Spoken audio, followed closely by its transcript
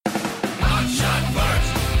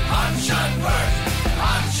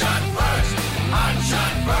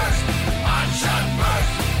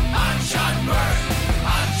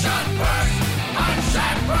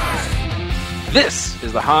This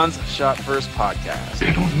is the Hans Shot First podcast.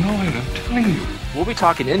 They don't know it, I'm telling you. We'll be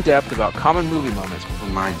talking in depth about common movie moments For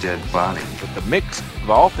my dead body. with the mix of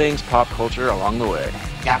all things pop culture along the way.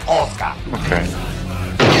 Okay.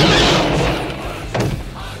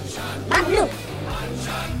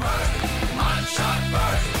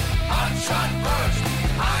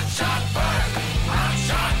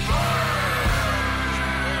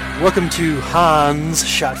 Welcome to Hans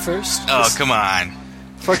Shot First. Oh, come on.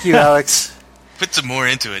 Fuck you, Alex. Put some more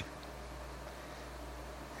into it.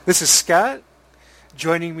 This is Scott.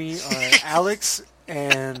 Joining me are Alex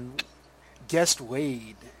and guest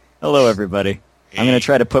Wade. Hello, everybody. I'm going Hey. to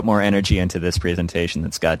try to put more energy into this presentation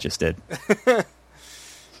than Scott just did.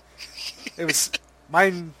 It was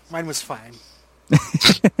mine was fine.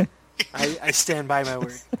 I stand by my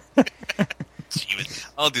word.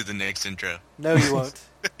 I'll do the next intro. No, you won't.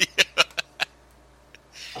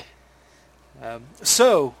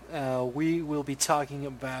 So we will be talking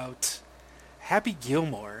about Happy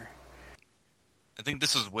Gilmore. I think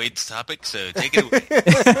this was Wade's topic, so take it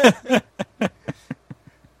away.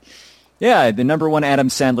 Yeah, the number one Adam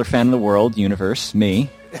Sandler fan in the world, universe,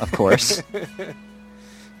 me, of course.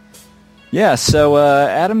 Yeah, so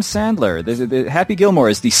Adam Sandler. The Happy Gilmore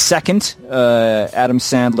is the second Adam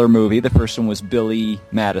Sandler movie. The first one was Billy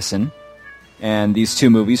Madison. And these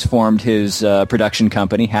two movies formed his production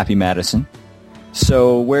company, Happy Madison.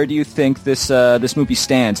 So where do you think this movie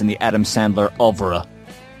stands in the Adam Sandler oeuvre?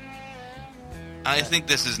 I think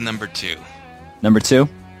this is number 2. Number 2?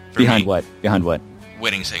 For Behind me. what? Behind what?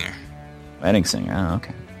 Wedding Singer. Wedding Singer. Oh,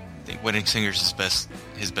 okay. I think Wedding Singer's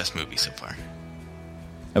his best movie so far. How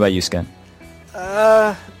about you, Scott?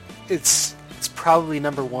 It's probably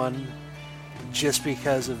number 1 just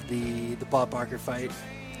because of the Bob Barker fight.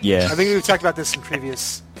 Yeah. I think we've talked about this in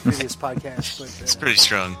previous podcasts, but It's pretty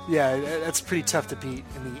strong. yeah, that's pretty tough to beat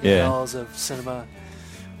in the Yeah. annals of cinema.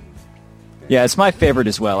 Yeah, it's my favorite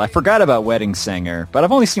as well. I forgot about Wedding Singer, but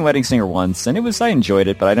I've only seen Wedding Singer once, and I enjoyed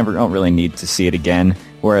it, but I don't really need to see it again.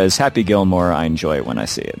 Whereas Happy Gilmore, I enjoy it when I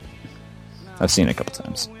see it. I've seen it a couple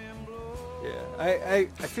times. Yeah,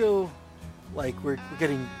 I feel like we're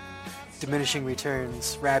getting diminishing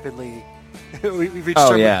returns rapidly. We've reached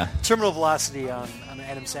terminal velocity on an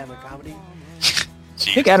Adam Sandler comedy.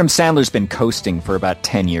 I think Adam Sandler's been coasting for about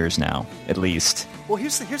 10 years now, at least. Well,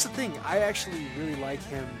 here's the thing. I actually really like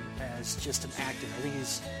him as just an actor. I think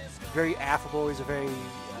he's very affable. He's a very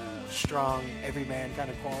strong, everyman kind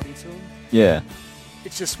of quality to him. Yeah.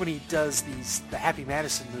 It's just when he does the Happy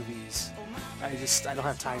Madison movies, I don't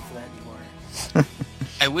have time for that anymore.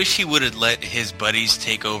 I wish he would have let his buddies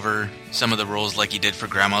take over some of the roles like he did for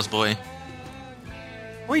Grandma's Boy.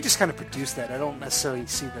 Well, he just kind of produced that. I don't necessarily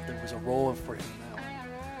see that there was a role for him in that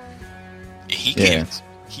one. He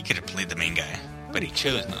could have played the main guy, but he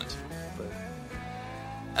chose not to.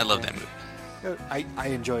 I love that movie. I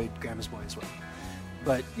enjoyed Grandma's Boy as well.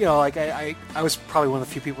 But, like, I was probably one of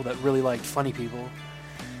the few people that really liked Funny People.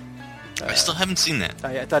 I still haven't seen that.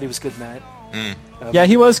 I thought he was good in that. Yeah,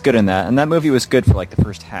 he was good in that, and that movie was good for, like, the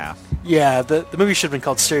first half. Yeah, the movie should have been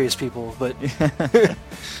called Serious People, but...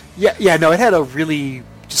 no, it had a really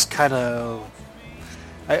just kind of...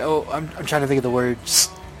 I'm trying to think of the word.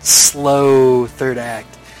 Just slow third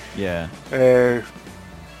act. Yeah. Where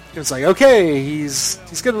it was like, okay, he's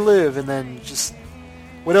going to live, and then just...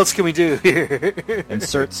 What else can we do here?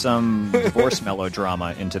 Insert some divorce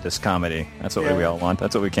melodrama into this comedy. That's what Yeah. we all want.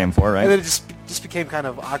 That's what we came for, right? And then it just became kind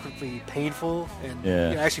of awkwardly painful, and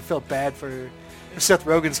Yeah. I actually felt bad for Seth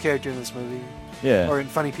Rogen's character in this movie. Yeah. Or in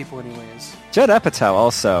Funny People anyways. Judd Apatow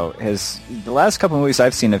also the last couple of movies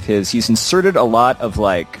I've seen of his, he's inserted a lot of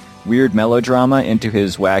like weird melodrama into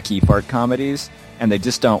his wacky fart comedies, and they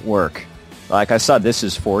just don't work. Like I saw This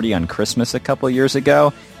Is 40 on Christmas a couple of years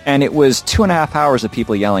ago, and it was 2.5 hours of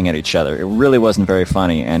people yelling at each other. It really wasn't very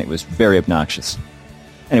funny, and it was very obnoxious,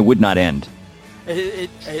 and it would not end. I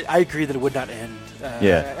agree that it would not end.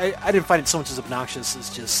 Yeah. I didn't find it so much as obnoxious as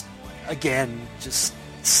just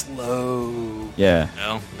slow. Yeah.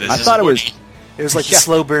 Well, this I is thought it was- 40. It was like Yeah. a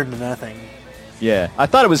slow burn to nothing. Yeah, I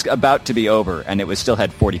thought it was about to be over, and it still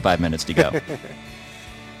had 45 minutes to go.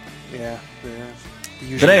 Yeah. The But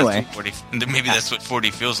usual. anyway. 40, maybe that's what 40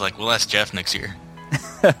 feels like. We'll ask Jeff next year.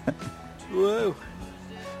 Whoa.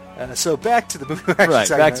 So back to the movie. we're actually Right,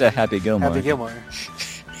 talking back to about. Happy Gilmore. Happy Gilmore.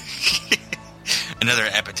 Another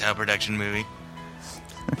Apatow production movie.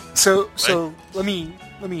 So let me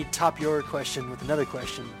top your question with another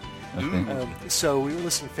question. Okay. So we were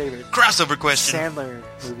listing favorite Crossover question. Sandler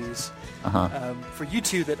movies. Uh-huh. For you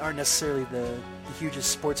two that aren't necessarily the hugest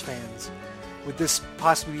sports fans, would this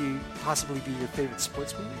possibly be your favorite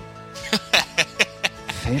sports movie?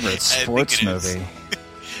 favorite sports it is. movie.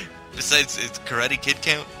 Besides, it's Karate Kid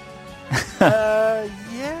count?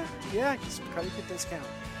 Yeah, because Karate Kid does count.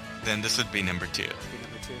 Then this would be number 2. Be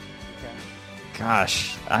number 2. Okay.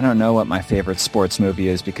 Gosh, I don't know what my favorite sports movie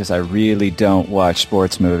is because I really don't watch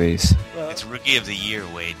sports movies. Well, It's Rookie of the Year,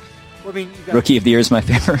 Wade. I mean, you got, Rookie of the Year is my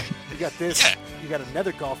favorite. You got this. Yeah. You got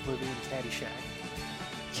another golf movie in Caddyshack.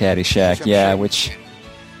 Caddyshack, I'm yeah, sure- which...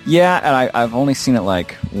 Yeah, and I've only seen it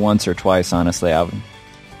like once or twice, honestly. I'm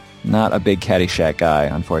not a big Caddyshack guy,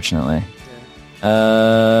 unfortunately.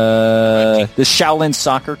 Does Shaolin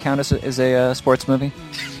Soccer count as a sports movie?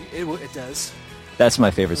 It does. That's my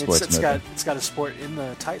favorite sports It's movie. got a sport in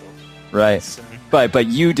the title. Right. So, But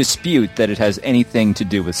you dispute that it has anything to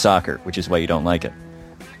do with soccer, which is why you don't like it.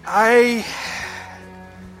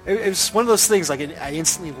 It was one of those things. Like I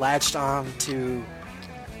instantly latched on to,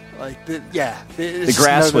 like the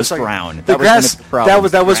grass was brown. The That was grass. one of the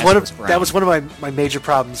problems. That was The one grass of was that was brown. one of my major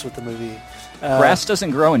problems with the movie. Grass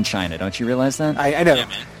doesn't grow in China, don't you realize that? I know. Yeah,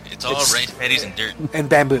 man. It's all rice paddies and dirt. And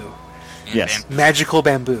bamboo, And Yes. bamboo. magical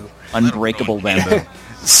bamboo. Unbreakable bamboo.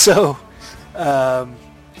 So,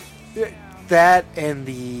 that and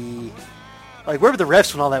the where were the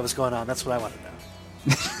refs when all that was going on? That's what I want to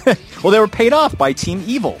know. Well, they were paid off by Team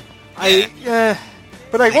Evil.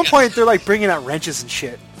 But at one point they're like bringing out wrenches and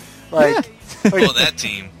shit. Like, Well, that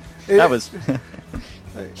team. That was...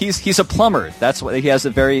 He's a plumber. That's what he has a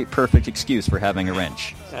very perfect excuse for having a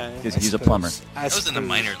wrench. He's a plumber. That was in the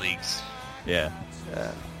minor leagues. Yeah.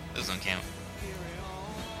 Those don't count.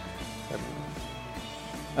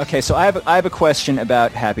 Okay, so I have a question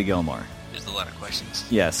about Happy Gilmore. There's a lot of questions.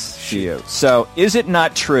 Yes, to you. So, is it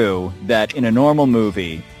not true that in a normal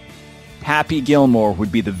movie, Happy Gilmore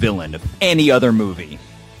would be the villain of any other movie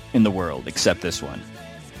in the world except this one?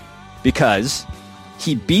 Because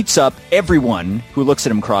he beats up everyone who looks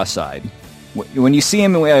at him cross-eyed. When you see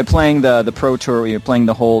him playing the Pro Tour, you're playing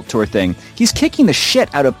the whole tour thing, he's kicking the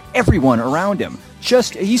shit out of everyone around him.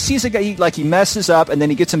 He sees a guy, he messes up, and then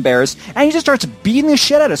he gets embarrassed, and he just starts beating the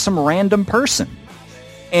shit out of some random person.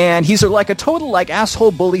 And he's like a total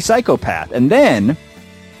asshole bully psychopath. And then,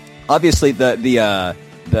 obviously, the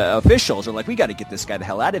officials are like, we got to get this guy the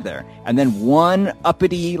hell out of there. And then one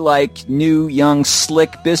uppity, new, young,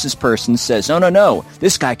 slick business person says, no,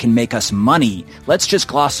 this guy can make us money. Let's just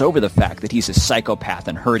gloss over the fact that he's a psychopath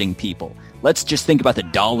and hurting people. Let's just think about the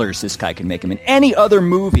dollars this guy can make him. In any other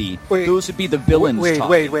movie, those would be the villains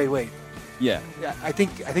talking. Wait. Yeah. Yeah, I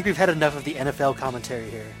think we've had enough of the NFL commentary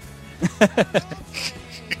here.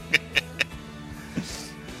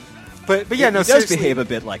 But yeah, no, he does seriously. behave a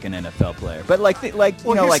bit like an NFL player. But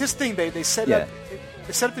Here's his thing. They set Yeah. up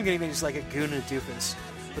the beginning that he's like a goon and a doofus,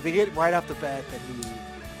 but they get right off the bat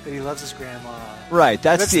that he loves his grandma. Right,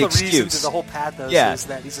 that's the reason excuse. to the whole pathos Yeah, is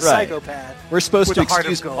that he's a right. psychopath. We're supposed with to a heart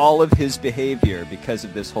of excuse gold. all of his behavior because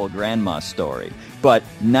of this whole grandma story. But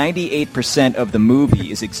 98% of the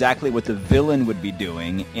movie is exactly what the villain would be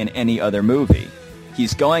doing in any other movie.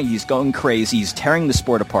 He's going crazy, he's tearing the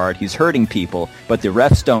sport apart, he's hurting people, but the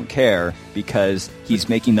refs don't care because he's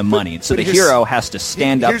making the money. So the hero has to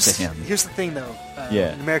stand up to him. Here's the thing, though.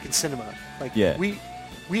 Yeah. In American cinema, Yeah. we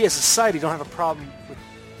as a society don't have a problem with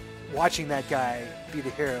watching that guy be the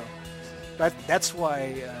hero. That's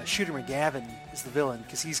why Shooter McGavin is the villain,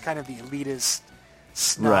 because he's kind of the elitist,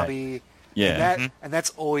 snobby. Right. Yeah. And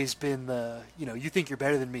that's always been the, you think you're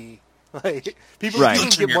better than me. Like people Right.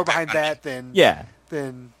 get more behind that than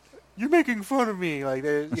you're making fun of me. Like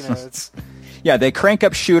it's Yeah, they crank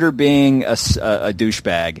up Shooter being a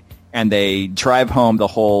douchebag, and they drive home the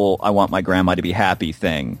whole "I want my grandma to be happy"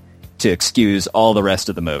 thing to excuse all the rest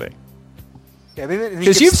of the movie. yeah. I mean,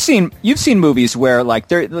 Because you've seen movies where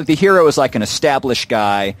the hero is like an established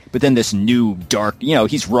guy, but then this new dark,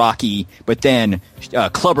 he's Rocky, but then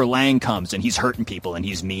Clubber Lang comes and he's hurting people and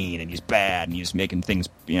he's mean and he's bad and he's making things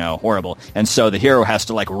horrible, and so the hero has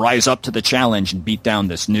to rise up to the challenge and beat down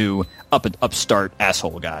this new upstart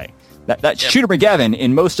asshole guy. That Shooter McGavin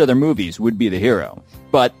in most other movies would be the hero,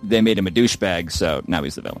 but they made him a douchebag, so now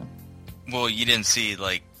he's the villain. Well, you didn't see,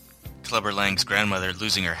 Clubber Lang's grandmother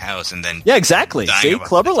losing her house and then... Yeah, exactly. dying See, of a-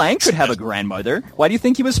 Clubber Lang could have a grandmother. Why do you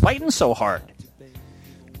think he was fighting so hard?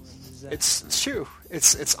 It's true.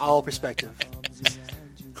 It's all perspective.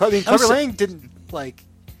 Clubber Lang didn't Can't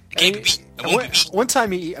be beat. I won't be beat. one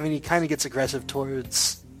time he kind of gets aggressive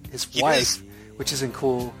towards his wife, which isn't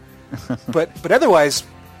cool. but otherwise,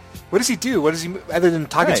 what does he do? What does he other than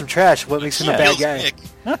talking Right. some trash? What makes him a bad Kills guy? Mick.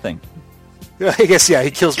 Nothing. I guess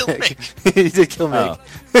he kills Killed Mick. He did kill Mick.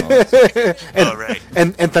 Oh, right.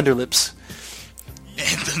 And Thunderlips.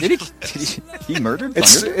 He murdered It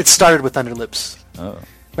Thunderbolt? started with Thunderlips. Oh.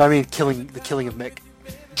 I mean, the killing of Mick.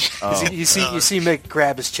 Oh, You see Mick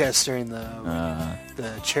grab his chest during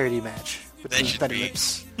the charity match between should Teddy be-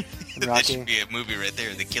 Lips and That Rocky. should be a movie right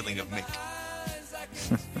there, The Killing of Mick.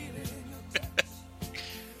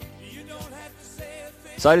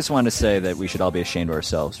 So I just wanted to say that we should all be ashamed of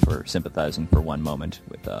ourselves for sympathizing for one moment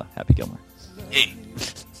with Happy Gilmore. Hey,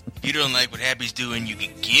 if you don't like what Happy's doing, you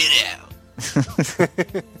can get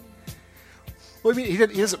out. Well, I mean, he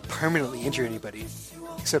doesn't permanently injure anybody,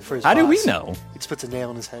 except for his How do we boss. know? He just puts a nail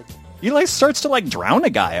in his head. He starts to drown a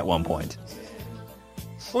guy at one point.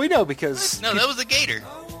 Well, we know because No, that was a gator.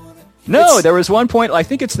 No, there was one point. I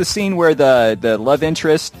think it's the scene where the love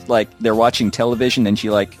interest, they're watching television and she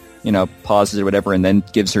pauses or whatever, and then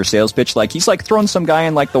gives her sales pitch. He's throwing some guy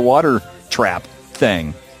in the water trap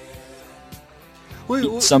thing,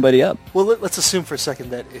 beating somebody up. Well, let's assume for a second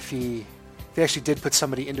that if he actually did put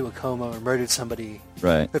somebody into a coma or murdered somebody,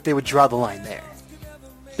 Right. that they would draw the line there.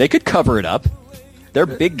 They could cover it up. They're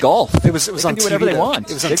big golf. It was They on can do whatever TV, they though. want.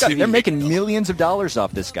 It was on TV. They're making millions of dollars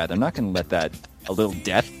off this guy. They're not going to let a little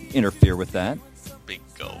death interfere with that. Big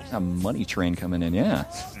goal. A money train coming in, yeah.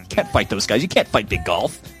 Can't fight those guys. You can't fight big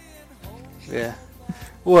golf. Yeah.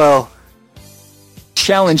 Well,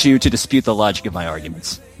 Challenge you to dispute the logic of my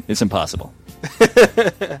arguments. It's impossible.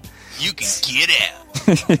 You can get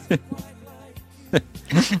out.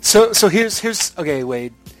 so here's okay,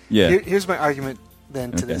 Wade. Yeah. Here's my argument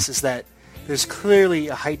then to Okay. this is that there's clearly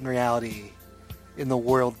a heightened reality in the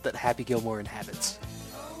world that Happy Gilmore inhabits,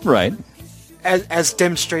 Right. as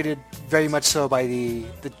demonstrated very much so by the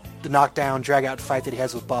knockdown, drag-out fight that he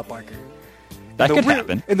has with Bob Barker. That In could the real-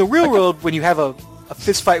 happen. In the real world, when you have a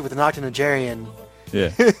fist fight with an octogenarian,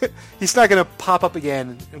 Yeah. he's not going to pop up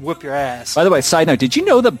again and whip your ass. By the way, side note, did you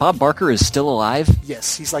know that Bob Barker is still alive?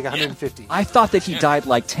 Yes, he's like 150. I thought that he died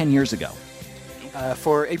 10 years ago.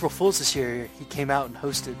 For April Fool's this year, he came out and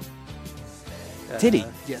hosted. Did he?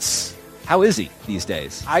 Yes. How is he these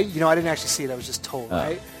days? I didn't actually see it. I was just told.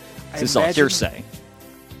 I This is all imagine- hearsay.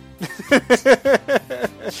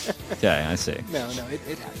 Yeah, I see. No,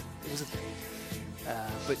 it happened. It was a thing.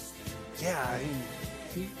 But yeah, I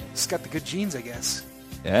mean, he's got the good genes, I guess.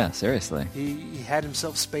 Yeah, seriously. He had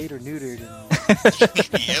himself spayed or neutered,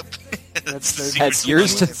 and Yep. that's the Adds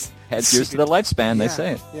years to the lifespan, they yeah,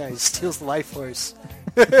 say it. Yeah, he steals the life force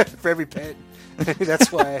for every pet.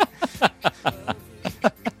 That's why.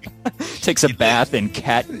 Takes a bath in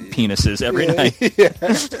cat penises every night.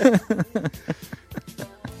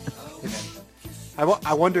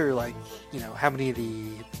 I wonder, how many of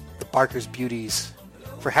the Barker's beauties,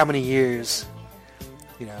 for how many years,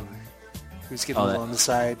 who's getting a little on the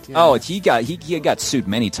side. Oh, he got sued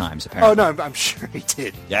many times, apparently. Oh no, I'm sure he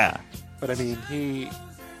did. Yeah. But I mean,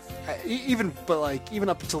 even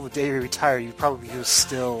up until the day he retired, he was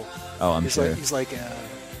still. Oh, I'm sure. He's like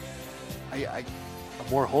a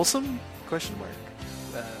more wholesome ?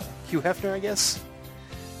 Hugh Hefner, I guess.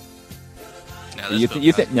 No,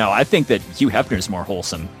 You think? No, I think that Hugh Hefner is more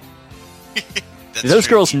wholesome. that's Those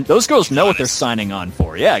true. girls know what they're Honest. signing on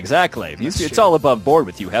for. Yeah, exactly. It's true. all above board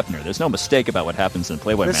with Hugh Hefner. There's no mistake about what happens in the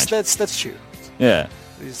Playboy match. That's true. Yeah.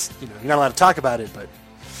 You're not allowed to talk about it, but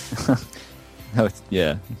Oh,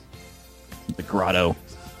 yeah. The grotto.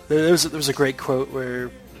 there was a great quote where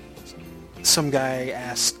some guy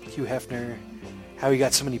asked Hugh Hefner how he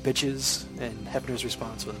got so many bitches, and Hefner's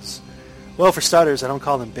response was, "Well, for starters, I don't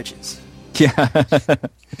call them bitches." Yeah.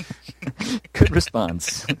 Good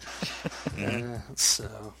response.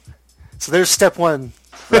 So there's step one.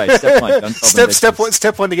 Right, step one. Don't call them bitches.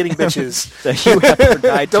 Step one to getting bitches. The Hugh Hefner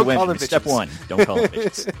guide to Don't call women. them Step bitches. one. Don't call them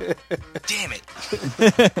bitches. Damn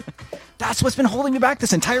it. That's what's been holding me back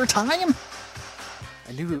this entire time?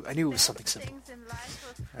 I knew it was something simple.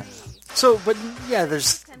 But yeah,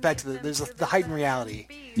 there's the heightened reality.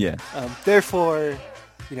 Yeah. Therefore,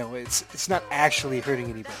 it's not actually hurting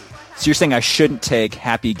anybody. So you're saying I shouldn't take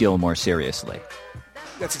Happy Gilmore seriously?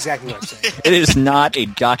 That's exactly what I'm saying. It is not a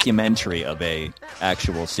documentary of a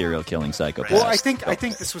actual serial killing psychopath. Well, I think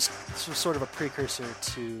this was sort of a precursor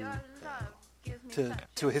to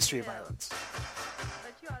a history of violence.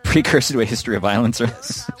 Precursor to a history of violence.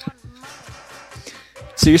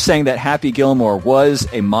 So you're saying that Happy Gilmore was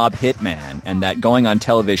a mob hitman, and that going on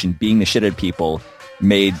television, being the shit at people,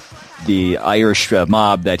 made the Irish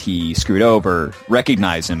mob that he screwed over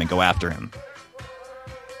recognize him and go after him.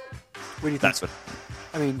 What do you think? That's what.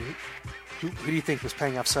 I mean, who do you think was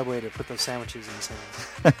paying off Subway to put those sandwiches in his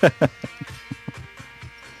hands?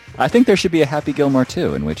 I think there should be a Happy Gilmore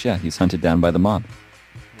too, in which he's hunted down by the mob.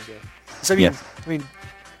 So Yeah. I mean,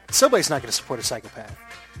 Subway's not going to support a psychopath.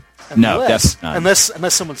 No, Unless- definitely not.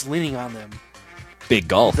 Unless someone's leaning on them. Big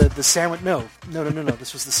golf. The sandwich. No.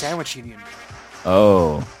 This was the sandwich union.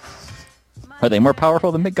 Oh. Are they more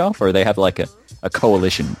powerful than Big Golf, or they have like a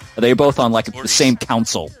coalition? Are they both on like the same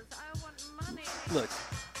council? Look,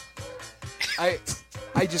 I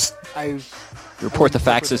Report the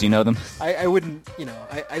facts as you know them. I wouldn't,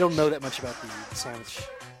 I don't know that much about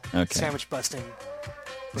the sandwich busting,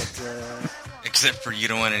 but Except for you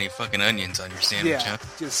don't want any fucking onions on your sandwich, huh?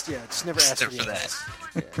 just never ask Except for for that.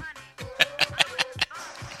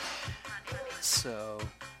 So,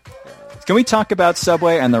 Can we talk about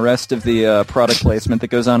Subway and the rest of the product placement that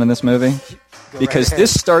goes on in this movie? Because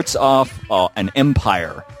this starts off an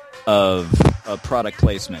empire of product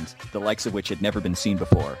placement, the likes of which had never been seen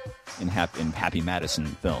before in Happy Madison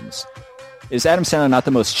films. Is Adam Sandler not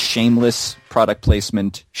the most shameless product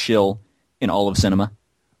placement shill in all of cinema?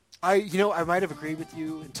 I might have agreed with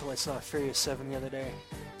you until I saw Furious 7 the other day.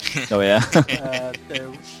 Oh, yeah?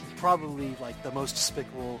 They're probably like the most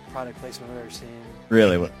despicable product placement I've ever seen.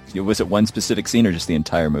 Really? Was it one specific scene or just the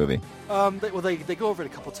entire movie? They go over it a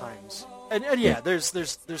couple times. And yeah, there's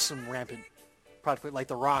some rampant product, like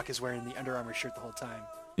The Rock is wearing the Under Armour shirt the whole time.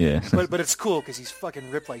 Yeah. But it's cool because he's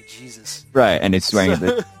fucking ripped like Jesus. Right, and it's wearing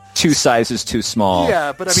the 2 sizes too small.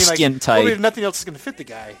 Yeah, but I mean, skin tight. Nothing else is going to fit the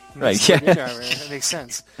guy. Right, yeah. Under Armour. That makes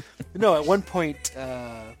sense. No, at one point,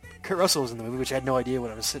 Kurt Russell was in the movie, which I had no idea when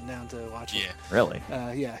I was sitting down to watch it. Yeah. Really?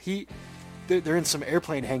 Yeah, they're in some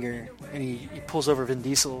airplane hangar, and he pulls over Vin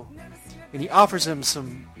Diesel, and he offers him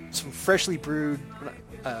some freshly brewed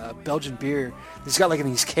Belgian beer. He's got like in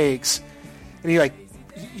these kegs, and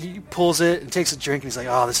he pulls it and takes a drink, and he's like,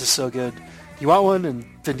 "Oh, this is so good. You want one?" And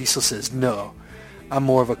Vin Diesel says, "No, I'm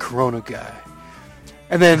more of a Corona guy."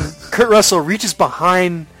 And then Kurt Russell reaches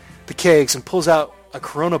behind the kegs and pulls out a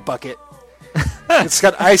Corona bucket. It's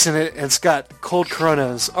got ice in it, and it's got cold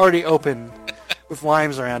Coronas already open with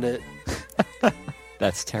limes around it.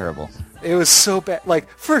 That's terrible. It was so bad. Like,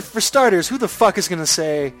 for starters, who the fuck is going to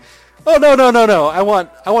say, "Oh, no, I want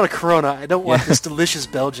a Corona. I don't want this delicious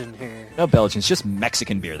Belgian here." No Belgian, it's just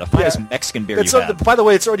Mexican beer. The finest Mexican beer you have. By the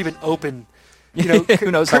way, it's already been open.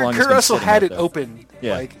 Who knows how long Kurt Russell had it open.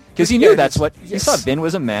 Yeah, because he knew that's what he saw. Vin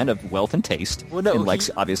was a man of wealth and taste, well, no,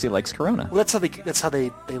 and obviously likes Corona. Well, that's how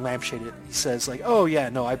they lampshade it. He says like, "Oh yeah,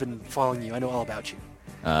 no, I've been following you. I know all about you.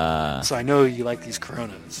 So I know you like these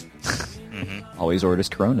Coronas." Mm-hmm. Always orders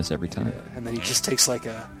Coronas every time. And then he just takes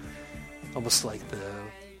almost like the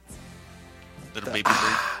Little baby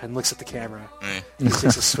bird. and looks at the camera. Yeah. He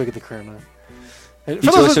takes a swig of the Corona. And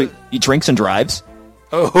He drinks and drives.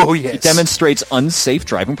 Oh yes. He demonstrates unsafe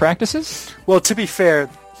driving practices. Well, to be fair,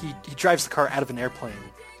 he drives the car out of an airplane,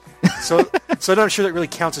 so I'm not sure that really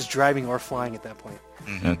counts as driving or flying at that point.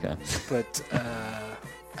 Mm-hmm. Okay. But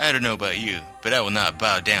I don't know about you, but I will not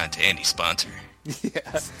bow down to any sponsor.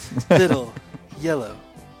 yeah, little yellow,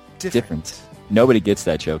 different. Nobody gets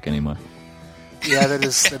that joke anymore. Yeah, that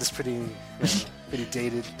is pretty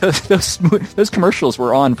dated. Those commercials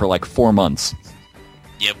were on for like 4 months.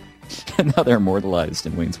 Yep. And now they're immortalized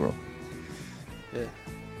in Wayne's World. Yeah.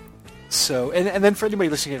 So, and then for anybody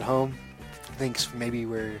listening at home, thinks maybe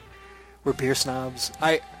we're beer snobs.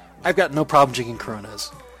 I've got no problem drinking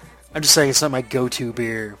Coronas. I'm just saying it's not my go-to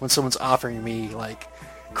beer when someone's offering me like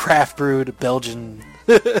craft brewed Belgian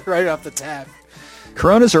right off the tap.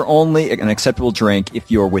 Coronas are only an acceptable drink if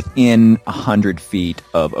you're within 100 feet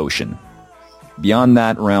of ocean. Beyond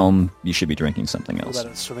that realm, you should be drinking something else. What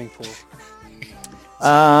about a swimming pool?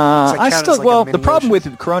 The problem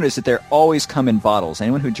with Corona is that they always come in bottles.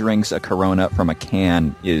 Anyone who drinks a Corona from a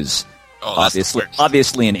can is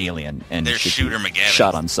obviously an alien and they're Shooter McGavin.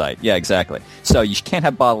 Shot on sight. Yeah, exactly. So you can't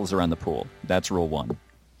have bottles around the pool. That's rule 1.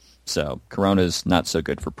 So Corona's not so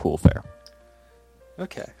good for pool fare.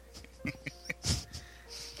 Okay. You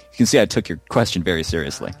can see I took your question very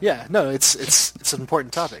seriously. Yeah, no, it's an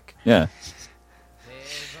important topic. Yeah.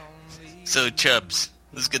 So Chubbs.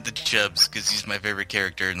 Let's get the Chubbs, because he's my favorite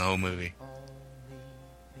character in the whole movie.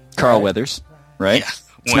 Carl Weathers, right? Yeah.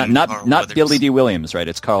 It's not Billy D. Williams, right?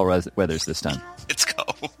 It's Carl Weathers this time. It's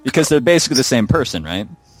Carl. Because they're basically the same person, right?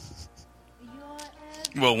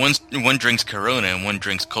 Well, one drinks Corona and one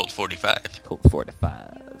drinks Colt 45. Colt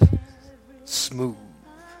 45. Smooth.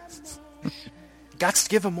 Got to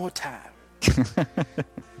give him more time.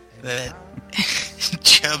 That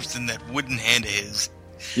Chubbs and that wooden hand of his.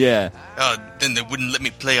 Yeah. Oh, then they wouldn't let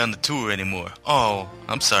me play on the tour anymore. Oh,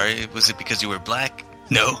 I'm sorry. Was it because you were black?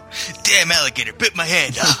 No. Damn alligator bit my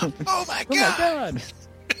hand. Oh my god. Oh my god.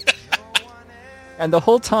 And the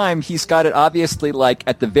whole time he's got it obviously like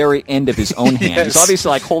at the very end of his own hand. Yes. He's obviously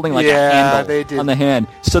like holding like a handle on the hand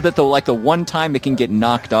so that the one time it can get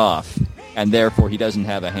knocked off and therefore he doesn't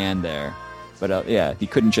have a hand there. But he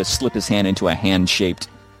couldn't just slip his hand into a hand-shaped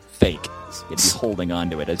fake. You'd be holding on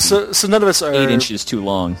to it as So none of us are 8 inches too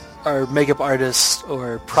long. are makeup artists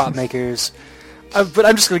or prop makers. But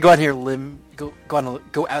I'm just going to go out here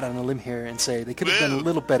go out on a limb here and say they could have done a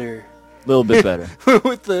little better. A little bit better.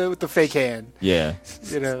 with the fake hand. Yeah.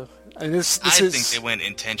 You know, I mean, this I is. think they went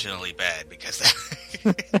intentionally bad because I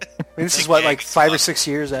mean, this is what, like 5 or 6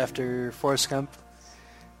 years after Forrest Gump.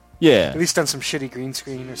 Yeah. At least done some shitty green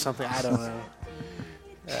screen or something. I don't know.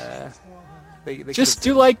 They Just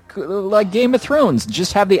do like Game of Thrones.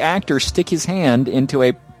 Just have the actor stick his hand into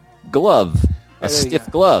a glove, a there you stiff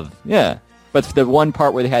go. glove. Yeah. But the one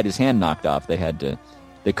part where they had his hand knocked off, they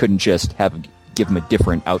couldn't just give him a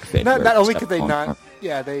different outfit. Not where only it's could they on- not.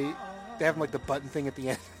 Yeah, they have him like the button thing at the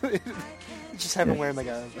end. Just have him wearing like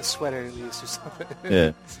a sweater at least or something.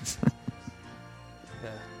 Yeah. Yeah.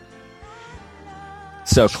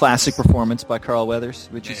 So classic performance by Carl Weathers,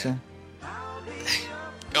 would you say?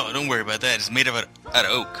 Oh, don't worry about that. It's made out of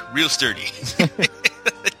oak. Real sturdy.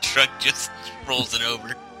 The truck just rolls it over.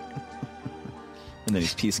 And then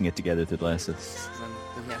he's piecing it together to the last. Then,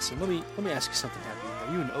 yeah, so let me ask you something, Happy.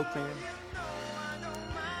 Are you an oak man?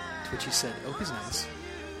 To which he said, oak is nice.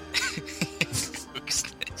 Oak's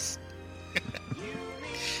nice.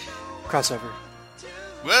 Crossover.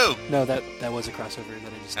 Whoa! No, that was a crossover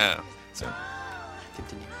that I just did. Oh. So,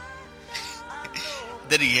 continue.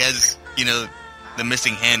 Then he has, the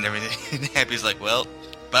missing hand and everything. And Happy's like, well,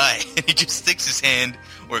 bye. And he just sticks his hand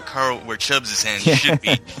where Chubbs' hand should be.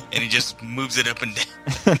 And he just moves it up and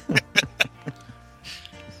down.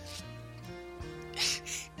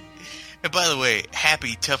 And by the way,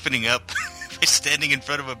 Happy toughening up by standing in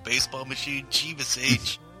front of a baseball machine. Jeebus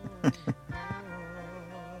H. And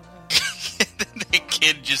then the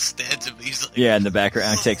kid just stands up. He's like, Yeah, in the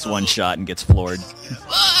background, takes one shot and gets floored.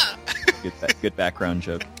 ah! Good background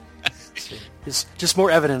joke. Just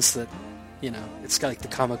more evidence that, it's got like the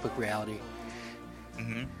comic book reality.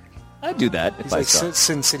 I'd do that if He's I like saw.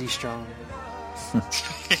 Sin City strong.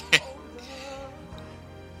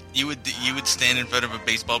 You would stand in front of a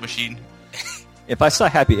baseball machine? If I saw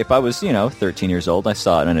Happy, if I was 13 years old, I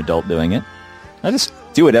saw an adult doing it. I just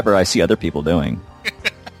do whatever I see other people doing.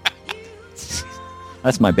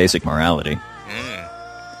 That's my basic morality. Yeah.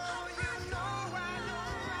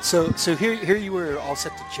 So here you were all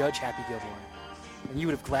set to judge Happy Gilmore, and you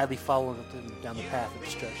would have gladly followed him down the path of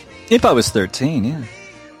destruction. If I was 13, yeah. What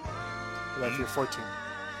about if you're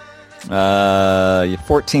 14? You're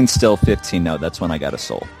 14, still 15. No, that's when I got a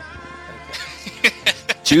soul.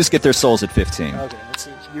 Jews get their souls at 15. Okay, let's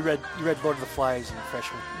see. You read Lord of the Flies in your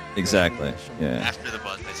freshman. Exactly. Yeah. After the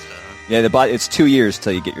Bat Mitzvah. Yeah. It's 2 years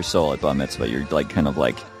till you get your soul at Bar Mitzvah. You're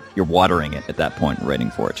you're watering it at that point,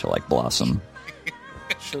 waiting for it to blossom.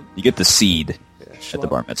 You get the seed at the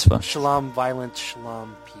Bar Mitzvah. Shalom, violence,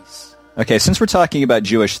 shalom, peace. Okay, since we're talking about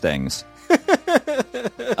Jewish things, segue.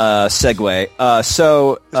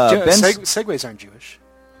 Segways aren't Jewish.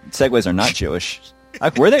 Segways are not Jewish.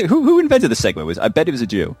 Were they? Who invented the Segway? I bet he was a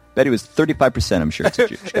Jew. Bet he was 35%. I'm sure it's a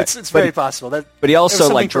Jewish guy. It's very possible. But he it also was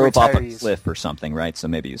something for drove off a retirees. cliff or something, right? So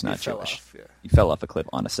maybe he's not He fell Jewish. off, yeah. He fell off a cliff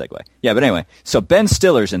on a Segway. Yeah, but anyway, so Ben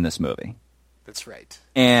Stiller's in this movie, That's right.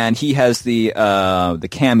 and he has the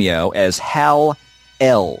cameo as Hal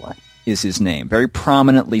L. is his name, very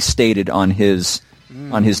prominently stated on his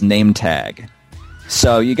name tag.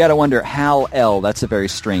 So you got to wonder, Hal L. That's a very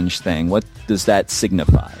strange thing. What does that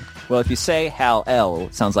signify? Well, if you say Hal L,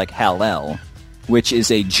 it sounds like Hallel, which is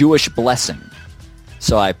a Jewish blessing.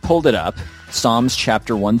 So I pulled it up, Psalms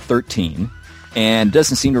chapter 113, and it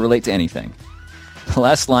doesn't seem to relate to anything. The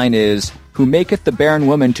last line is, "Who maketh the barren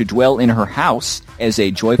woman to dwell in her house as a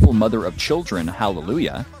joyful mother of children,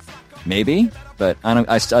 hallelujah." Maybe, but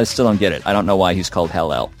I still don't get it. I don't know why he's called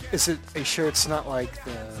Hallel. Are you sure it's not like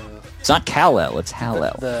It's not Kal-El, it's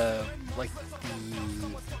Hallel. the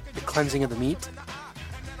cleansing of the meat?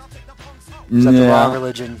 Is that the raw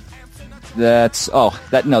religion? That's halal.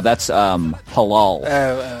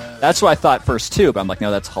 That's what I thought first too, but I'm like,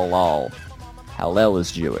 no, that's halal. Hallel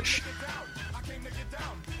is Jewish.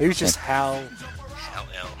 Maybe it's just Hal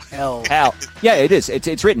L. Hal. Yeah, it is.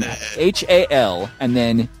 It's written H-A-L and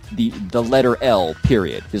then the letter L.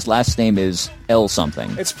 Period. His last name is L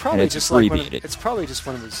something. It's probably and just abbreviated. it's probably just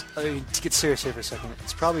one of his. I mean, to get serious here for a second,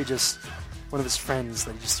 it's probably just one of his friends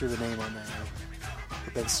that he just threw the name on there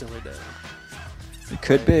for Ben Stiller to. It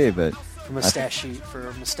could be, but For mustache.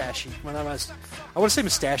 When I want to say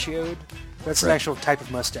mustachioed. That's an Right. actual type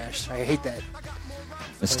of mustache. I hate that.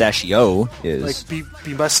 mustachio is Like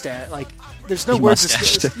be mustache. Like there's no Be words.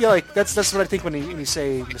 mustached. Yeah, like that's what I think when you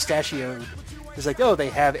say mustachioed. It's like, oh, they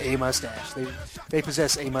have a mustache. They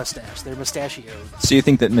possess a mustache. They're mustachioed. So you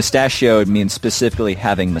think that mustachioed means specifically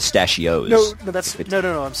having mustachios? No,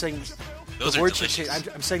 no. I'm saying Those the are word should delicious. change.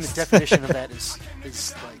 I'm saying the definition of that is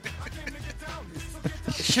like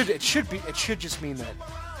it should just mean that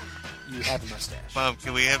you have a mustache. Mom,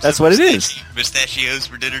 can we have That's some what it is. Mustachios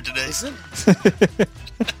for dinner today? Isn't?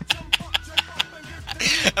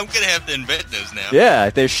 I'm gonna have to invent those now. Yeah,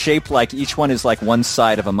 they're shaped like each one is like one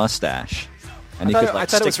side of a mustache, and you could I like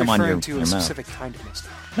thought it stick was them on referring your, to your a mouth. specific kind of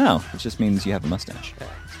mustache. No, it just means you have a mustache.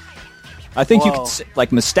 I think you Well- could say,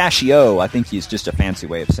 like mustachio. I think is just a fancy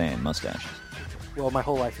way of saying mustache. Well, my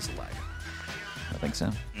whole life is a lie. I think so.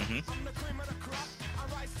 Mm-hmm.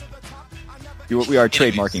 We are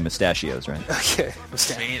trademarking mustachios, right? Okay,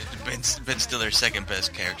 mustache. Ben Stiller's second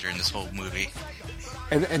best character in this whole movie.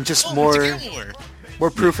 And just Oh, more Mr.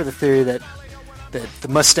 Gilmore. proof of the theory that the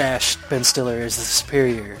mustache Ben Stiller is the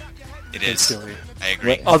superior It Ben is. Stiller. I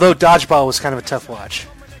agree. Although Dodgeball was kind of a tough watch.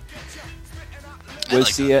 I Was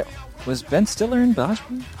like he? that. Was Ben Stiller in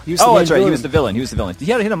Dodgeball? He was the Oh, main that's right. He villain. was the villain. He was the villain. Did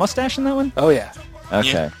he have a mustache in that one? Oh yeah.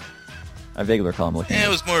 Okay. Yeah. I vaguely recall him looking. Yeah, at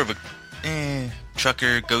it was more of a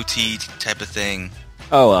trucker goatee type of thing.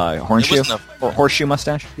 Oh, hornshoe It wasn't or horseshoe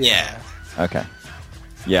mustache. Yeah. Okay.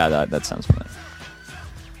 Yeah, that sounds familiar.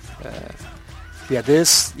 Yeah,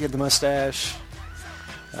 this, you had the mustache.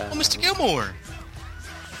 Oh, Mr. Gilmore.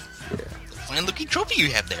 Fine looking trophy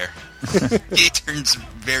you have there. He turns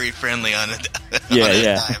very friendly on it. Yeah, on a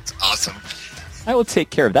yeah. dime. It's awesome. I will take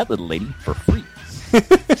care of that little lady for free.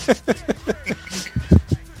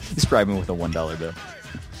 He's bribing with a $1 bill.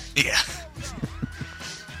 Yeah.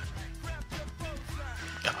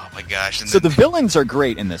 Oh my gosh. And So the then, villains are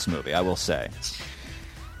great in this movie, I will say.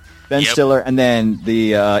 Ben Yep. Stiller, and then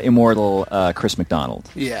the immortal Chris McDonald.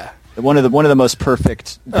 Yeah. One of the most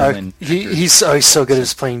perfect villain. He's so good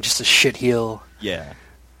at playing just a shit heel. Yeah,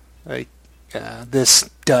 Like this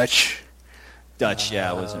Dutch, Dutch.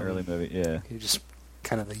 Yeah, it was an early movie. Yeah, he just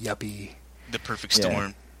kind of the yuppie. the perfect Yeah.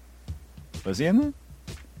 storm. was he in that?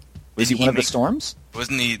 Was Did he he one of the make- storms?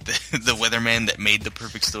 Wasn't he the weatherman that made the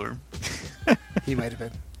perfect storm? He might have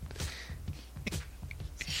been.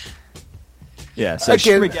 Yeah. So Again-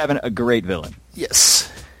 Shuri Gavin, a great villain Yes.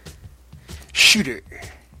 Shooter.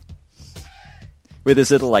 with his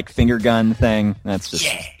little like finger gun thing. That's just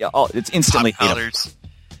it's instantly Pop hateable. collars.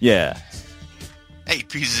 Yeah. I eat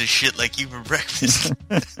pieces of shit like you for breakfast.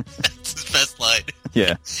 That's his best line.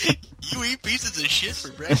 Yeah. You eat pieces of shit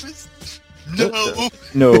for breakfast? No.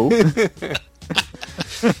 No.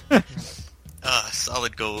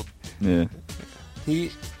 Solid gold. Yeah.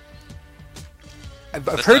 I've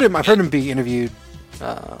heard him be interviewed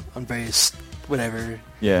on various whatever.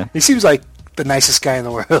 Yeah. He seems like the nicest guy in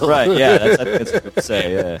the world. Right. Yeah. That's what to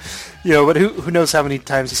say. Yeah. You know, but who knows how many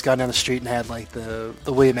times he's gone down the street and had like the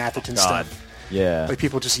William Atherton God. stuff, Yeah. like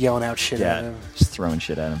people just yelling out shit at Yeah. him. Just throwing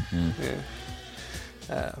shit at him.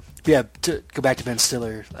 Yeah. Yeah, to go back to Ben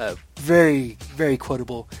Stiller, very, very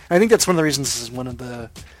quotable. I think that's one of the reasons this is one of the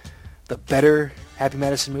better Happy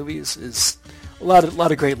Madison movies. Is a lot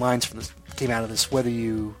of great lines from this came out of this, whether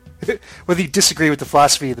you disagree with the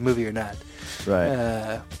philosophy of the movie or not,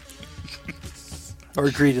 Right. or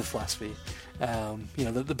agree to the philosophy. You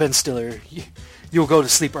know, the Ben Stiller, you'll go to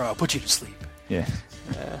sleep or I'll put you to sleep. Yeah.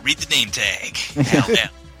 Read the name tag. Hal.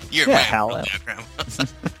 You're Yeah, my Hal. brother, Grandma.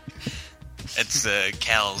 That's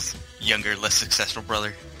Cal's younger, less successful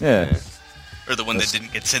brother. Yeah. Or the one that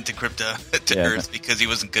didn't get sent to Krypton to Yeah. Earth because he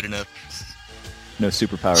wasn't good enough. No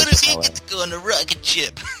superpowers. When does for he Hal. get to go on a rocket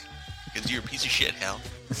ship? Because you're a piece of shit, Hal.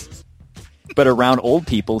 But around old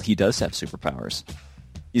people, he does have superpowers.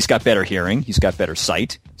 He's got better hearing. He's got better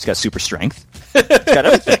sight. He's got super strength. He's got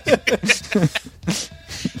everything.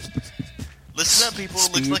 Listen up, people.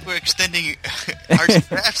 Speed. Looks like we're extending arts and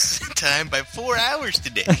crafts time by 4 hours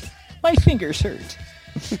today. My fingers hurt.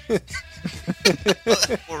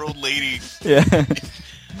 Poor old lady. Yeah.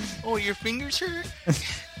 Oh, your fingers hurt?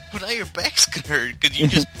 Well, now your back's gonna hurt because you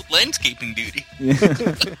just put landscaping duty.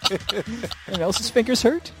 Anyone else's fingers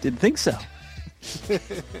hurt? Didn't think so.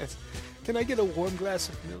 Can I get a warm glass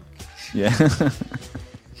of milk? Yeah.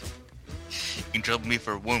 You can trouble me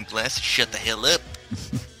for a warm glass. Shut the hell up.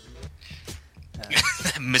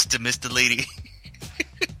 Mr. Lady.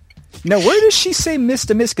 Now, where does she say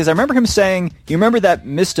Mr. Miss? Because I remember him saying, you remember that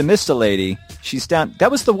Mr. lady? She's down. That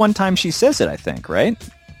was the one time she says it, I think, right?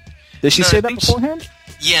 Did she No, say I that think beforehand?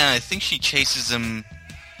 Yeah, I think she chases him.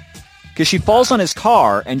 Because she falls on his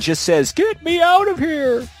car and just says, "Get me out of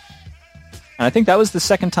here!" And I think that was the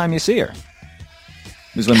second time you see her.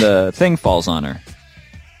 It was when the thing falls on her.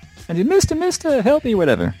 And he, Mr. help me,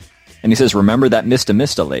 whatever. And he says, remember that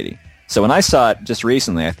Mr. lady. So when I saw it just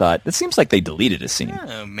recently, I thought, it seems like they deleted a scene.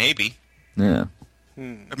 Maybe. Yeah.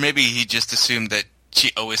 Or maybe he just assumed that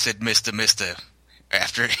she always said Mr.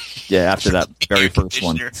 After that very first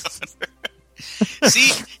one.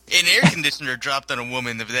 See, an air conditioner dropped on a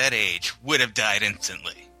woman of that age would have died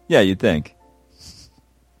instantly. Yeah, you'd think.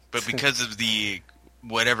 But because of the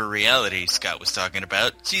whatever reality Scott was talking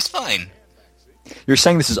about, she's fine. You're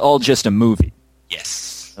saying this is all just a movie,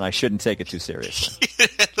 Yes. and I shouldn't take it too seriously.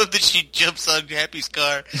 I love that she jumps on Happy's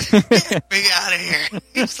car. Get me out of here.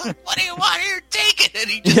 He's like, what do you want here? Take it. And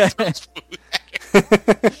he just throws food at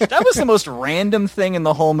her. That was the most random thing in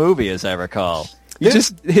the whole movie, as I recall.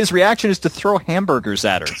 His reaction is to throw hamburgers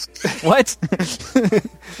at her. What?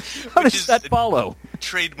 How Which does is that follow?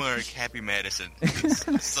 Trademark Happy Madison.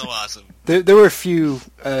 It's so awesome. There were a few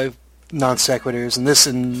non sequiturs, and this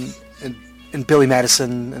and Billy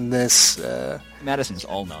Madison and this. Madison's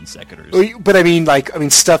all non sequiturs. But I mean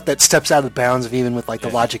stuff that steps out of the bounds of even with like the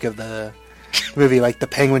logic of the movie, like the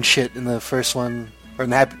penguin shit in the first one, or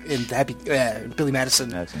in Billy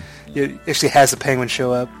Madison. It actually has the penguin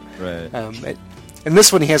show up. Right. In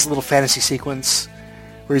this one, he has a little fantasy sequence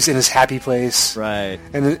where he's in his happy place. Right.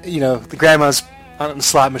 And the grandma's on the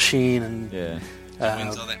slot machine, and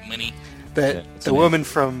Wins all that money. the woman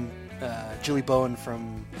from Julie Bowen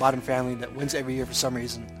from Modern Family that wins every year for some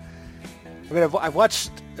reason. I mean, I've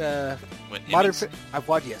watched Modern. I've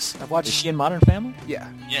watched. Is she in Modern Family?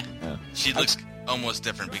 Yeah. Yeah. She looks almost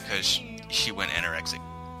different because she went anorexic.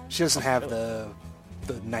 She doesn't have the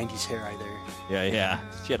 90s hair either. Yeah.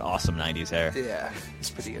 She had awesome 90s hair. Yeah, it's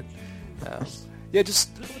pretty good. Just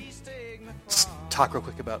talk real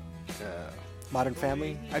quick about Modern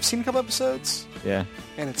Family. I've seen a couple episodes. Yeah.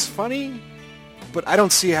 And it's funny, but I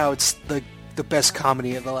don't see how it's the best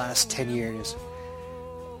comedy of the last 10 years.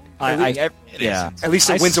 At least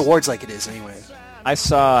it wins awards like it is anyway. I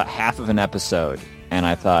saw half of an episode, and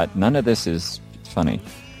I thought, none of this is funny.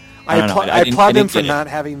 I applaud them for not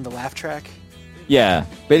having the laugh track. Yeah,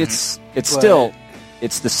 but it's still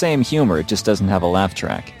the same humor. It just doesn't have a laugh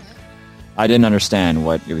track. I didn't understand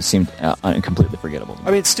what it seemed completely forgettable.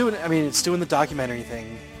 I mean, it's doing the documentary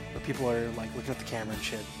thing where people are like looking at the camera and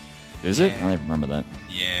shit. Is it? I don't even remember that.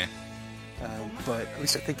 Yeah. But at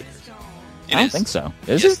least I think it is. I don't think so.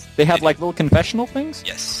 Is it? They have like little confessional things?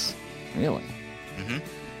 Yes. Really?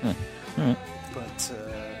 Mm-hmm. All right. But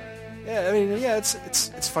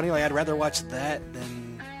it's funny. Like I'd rather watch that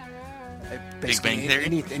than Big Bang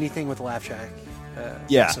Theory? Anything with a laugh track.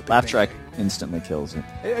 Laugh track instantly kills it.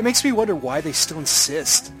 It makes me wonder why they still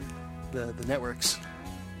insist the networks.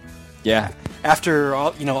 Yeah. After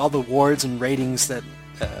all the awards and ratings that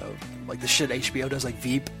like the shit HBO does, like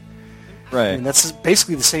Veep. Right. I mean, that's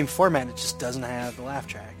basically the same format. It just doesn't have the laugh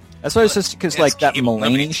track. That's why it's just because like that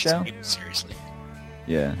Mulaney show. Seriously.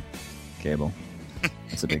 Yeah. Cable.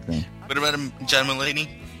 That's a big thing. What about John Mulaney?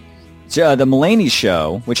 The Mulaney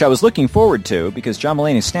show, which I was looking forward to because John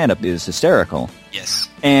Mulaney's stand-up is hysterical. Yes.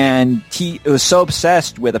 And he was so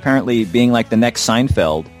obsessed with apparently being like the next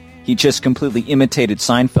Seinfeld, he just completely imitated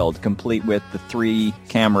Seinfeld, complete with the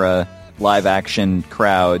 3-camera live-action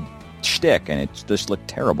crowd shtick, and it just looked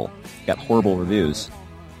terrible. Got horrible reviews.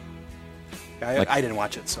 I didn't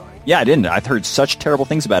watch it, so I didn't. I've heard such terrible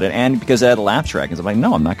things about it, and because it had a laugh track, and I'm like,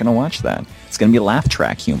 no, I'm not going to watch that. It's going to be laugh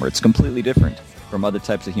track humor. It's completely different from other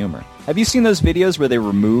types of humor. Have you seen those videos where they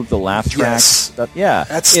remove the laugh track stuff? Yeah,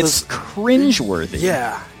 it's cringeworthy.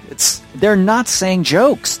 Yeah, they're not saying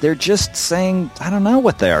jokes. They're just saying, I don't know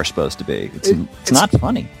what they are supposed to be. It's not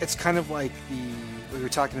funny. We kind of like we were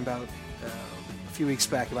talking about a few weeks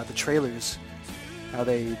back about the trailers. How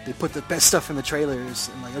they put the best stuff in the trailers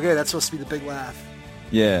and like, okay, that's supposed to be the big laugh.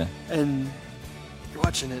 Yeah. And you're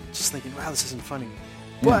watching it just thinking, wow, this isn't funny.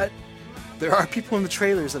 Yeah. But there are people in the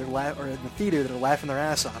trailers that are or in the theater that are laughing their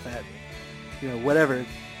ass off at, whatever.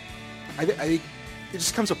 I it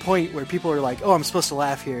just comes a point where people are like, oh, I'm supposed to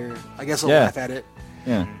laugh here. I guess I'll laugh at it.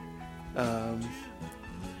 Yeah.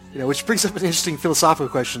 Which brings up an interesting philosophical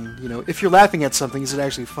question. If you're laughing at something, is it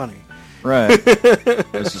actually funny? Right.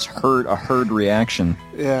 This is a herd reaction.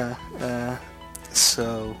 Yeah.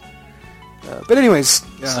 But anyways.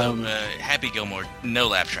 Happy Gilmore, no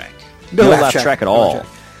laugh track. No laugh track at all.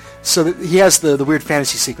 So he has the weird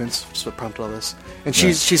fantasy sequence, which is what prompted all this. And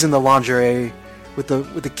she's in the lingerie with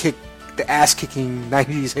the ass kicking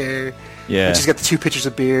 90s hair. Yeah. And she's got the 2 pitchers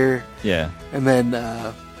of beer. Yeah. And then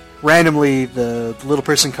randomly the little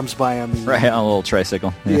person comes by on the on a little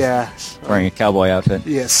tricycle. Yeah. Wearing a cowboy outfit.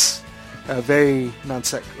 Yes. Very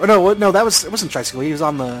non-sec. Oh no, it wasn't tricycle. He was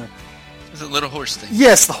on the. It was a little horse thing.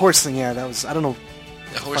 Yes, the horse thing. Yeah, that was. I don't know.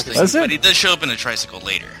 The horse thing. But he does show up in a tricycle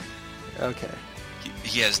later. Okay.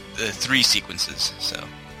 he has 3 sequences. So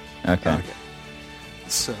Okay. Okay.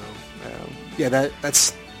 So, yeah,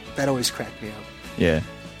 that always cracked me up. Yeah.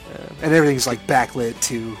 And everything's like backlit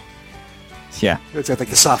too. Yeah. It's got like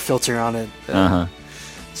the soft filter on it. Uh-huh.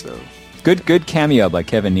 So Good cameo by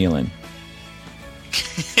Kevin Nealon.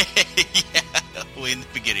 yeah, way in the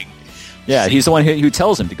beginning. Yeah, he's the one who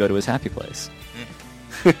tells him to go to his happy place.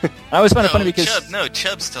 I always find it funny because...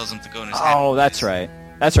 Chubbs tells him to go in his Oh, that's right.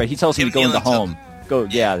 That's right. He tells him to go Kevin into Nealon home. Go,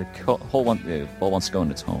 yeah, the whole wants to go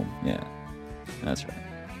into its home. Yeah, that's right.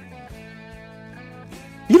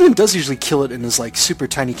 Nealon does usually kill it in his like super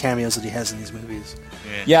tiny cameos that he has in these movies.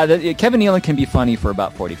 Yeah, Kevin Nealon can be funny for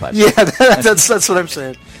about 45 Yeah, seconds. that's what I'm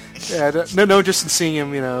saying. Yeah, no, just in seeing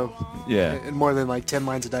him, Yeah, in more than like 10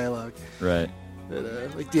 lines of dialogue. right.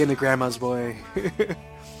 Like the end of Grandma's Boy.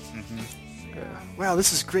 Wow,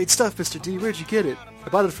 this is great stuff, Mr. D. Where'd you get it? I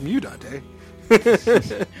bought it from you, Dante. Oh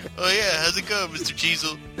yeah, how's it going, Mr.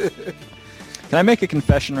 Cheezel? Can I make a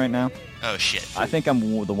confession right now? Oh shit. I think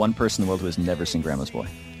I'm the one person in the world who has never seen Grandma's Boy.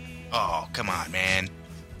 Oh, come on, man.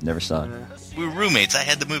 Never saw it. We were roommates. I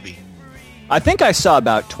had the movie. I think I saw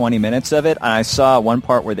about 20 minutes of it, and I saw one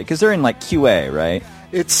part where because they're in like QA, right?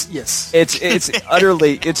 Yes. It's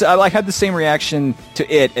utterly. I had the same reaction to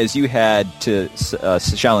it as you had to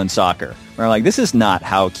Shaolin Soccer, where I'm like, this is not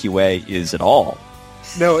how QA is at all.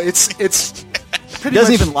 No, it's It pretty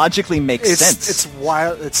doesn't much, even logically make sense. It's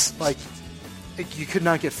wild. It's like you could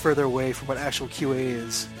not get further away from what actual QA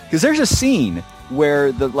is. Because there's a scene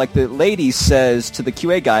where the lady says to the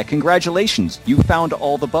QA guy, "Congratulations, you found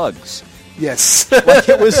all the bugs." Yes. like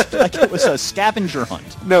it was a scavenger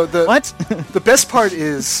hunt. No, What? the best part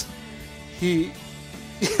is they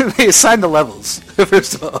assigned the levels.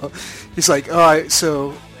 First of all, he's like, I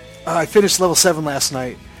finished level 7 last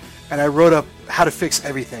night, and I wrote up how to fix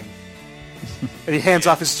everything. And he hands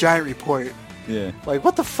off his giant report. Yeah. Like,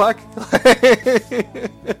 what the fuck?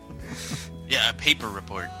 Yeah, a paper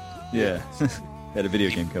report. Yeah. At a video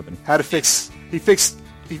game company. How to fix? He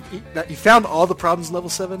found all the problems in level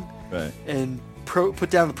 7. Right. And put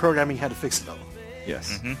down the programming how to fix it all.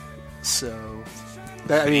 Yes. Mm-hmm. So,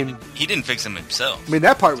 I mean, He didn't fix them himself.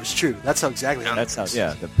 that part was true. That's how exactly. How That's it how. works.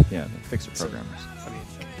 Yeah. The fixer programmers. I mean,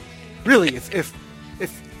 really, if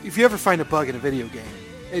you ever find a bug in a video game,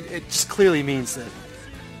 it just clearly means that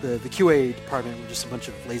the QA department were just a bunch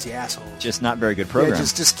of lazy assholes. Just not very good Yeah,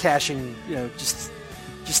 programs. just cashing,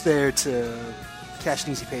 just there to cash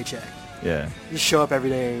an easy paycheck. Yeah. Just show up every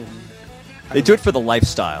day. And, They do it for the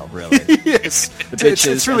lifestyle, really. yes, The bitches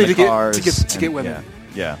it's really and the cars to get and- women.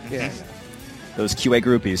 Yeah. Yeah. Those QA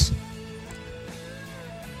groupies.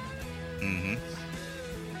 Mm-hmm.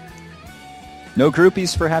 No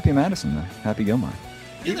groupies for Happy Madison, though. Happy Gilmore.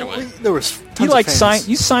 Either way. There was He tons like of fans.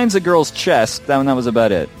 he signs a girl's chest. That was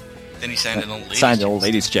about it. Then he signed an old lady. Signed an old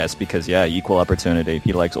lady's chest because equal opportunity.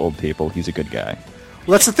 He likes old people. He's a good guy.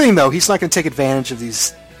 Well, that's the thing, though. He's not going to take advantage of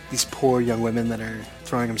these poor young women that are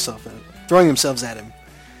throwing themselves at him.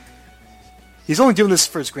 He's only doing this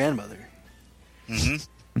for his grandmother.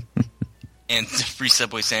 Mm-hmm. And free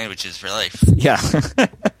Subway sandwiches for life. Yeah.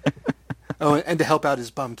 Oh, and to help out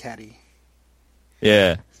his bum caddy.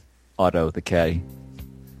 Yeah. Otto the caddy.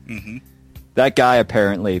 Mm-hmm. That guy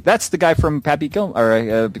apparently. That's the guy from Happy Gilmore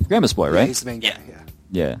or Grandma's Boy, Yeah, right? he's the main guy. Yeah. Yeah.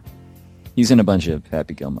 Yeah. He's in a bunch of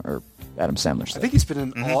Happy Gilmore or Adam Sandler I stuff. think he's been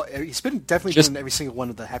in all. He's been definitely Just- been in every single one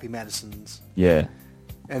of the Happy Madisons Yeah.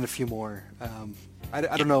 and a few more. I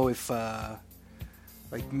don't know if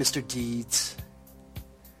like Mr. Deeds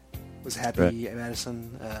was Happy Right.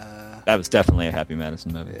 Madison. That was definitely a Happy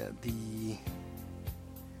Madison movie.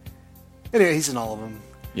 Anyway, he's in all of them.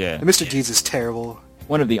 Yeah. And Mr. Deeds is terrible.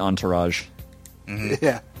 One of the entourage. Mm-hmm.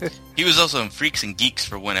 Yeah. He was also in Freaks and Geeks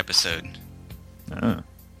for one episode. Oh.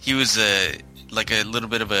 He was like a little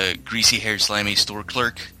bit of a greasy-haired, slimy store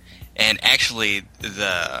clerk. And actually,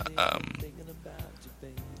 the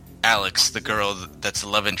Alex, the girl that's the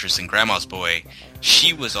love interest in Grandma's Boy,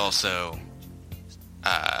 she was also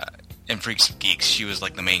in Freaks and Geeks. She was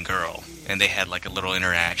like the main girl, and they had like a little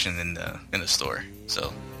interaction in the store.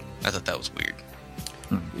 So I thought that was weird.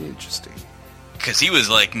 Interesting. Because he was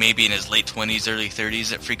like maybe in his late 20s, early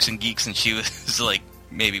 30s at Freaks and Geeks, and she was like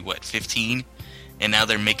maybe 15, and now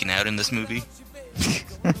they're making out in this movie.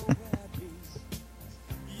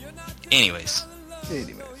 Anyways,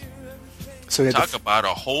 So we had talk about a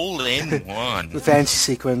hole in one. the fantasy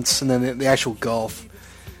sequence, and then the actual golf.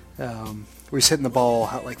 Where he's hitting the ball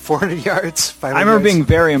like 400 yards, 500 I remember yards. being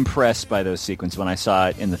very impressed by those sequences when I saw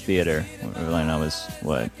it in the theater. When I was,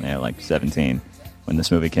 like 17 when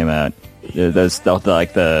this movie came out. There's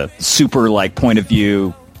the super like point of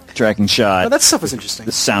view tracking shot. Oh, that stuff was interesting.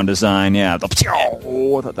 The sound design, yeah. I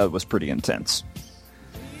thought that was pretty intense.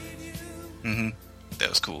 That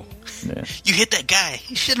was cool. Yeah. You hit that guy.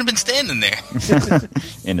 He shouldn't have been standing there.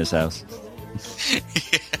 In his house.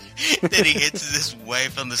 Then he hits his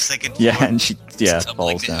wife on the second floor. Yeah, and she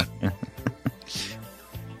falls down. Yeah.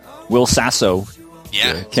 Will Sasso.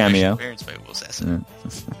 Yeah, cameo. Parents by Will Sasso. Yeah.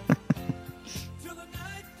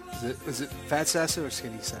 Was it Fat Sasso or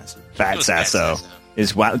Skinny Sasso? Fat It was Fat Sasso.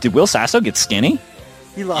 Sasso. Did Will Sasso get skinny?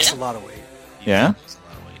 He lost Yeah. a lot of weight. Yeah? That's a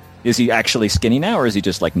lot of weight. Is he actually skinny now, or is he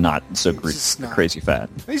just like not so He's just not. crazy fat?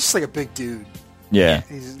 He's just like a big dude. Yeah.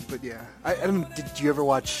 But yeah, I don't. Did you ever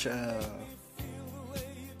watch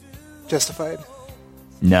Justified?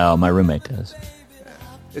 No, my roommate does.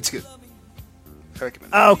 It's good. I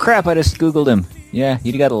recommend. Oh crap! I just googled him. Yeah,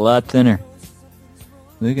 he got a lot thinner.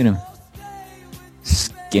 Look at him,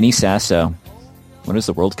 Skinny Sasso. What does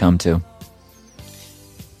the world come to?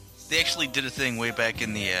 They actually did a thing way back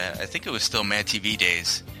in the, I think it was still Mad TV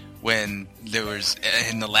days, when there was,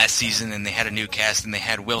 in the last season, and they had a new cast, and they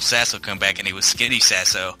had Will Sasso come back, and he was Skinny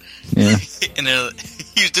Sasso. Yeah. And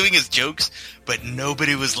he was doing his jokes, but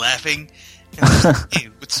nobody was laughing. And I was like, hey,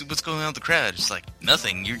 what's going on with the crowd? It's like,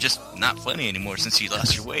 nothing. You're just not funny anymore since you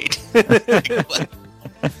lost your weight. Like, what?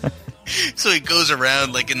 So he goes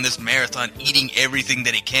around like in this marathon eating everything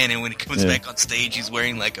that he can, and when he comes back on stage, he's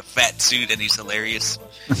wearing like a fat suit, and he's hilarious.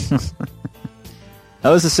 That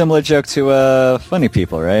was a similar joke to Funny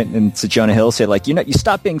People, right? And to Jonah Hill said, like, you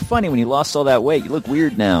stopped being funny when you lost all that weight. You look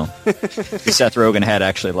weird now. Seth Rogen had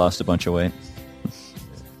actually lost a bunch of weight.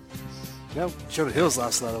 No, Jonah Hill's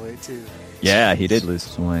lost a lot of weight too. Yeah, he did lose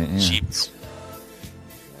some weight. Yeah. Jeez.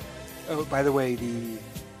 Oh, by the way, the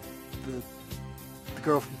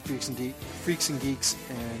girl from Freaks and Geeks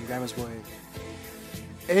and Grandma's Boy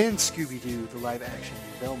and Scooby-Doo, the live action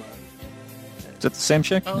Velma. Is that the same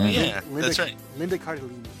chick? Oh, yeah. Linda, That's right. Linda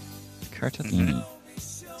Cardellini. Cardellini.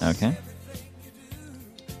 Okay.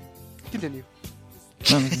 Continue.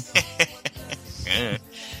 Yeah.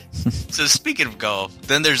 So speaking of golf,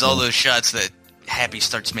 then there's all those shots that Happy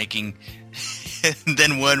starts making, and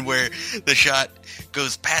then one where the shot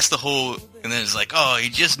goes past the hole, and then it's like, oh, he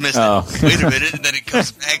just missed it. Wait a minute, and then it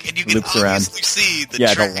comes back, and you can Loops obviously around. see the Yeah,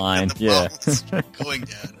 the track line, and the yeah. ball going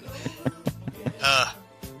down.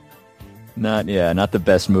 Not the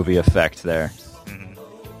best movie effect there.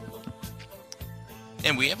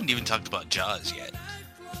 And we haven't even talked about Jaws yet.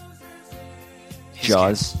 His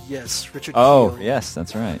Jaws. Yes, Richard Oh, Kiel. yes,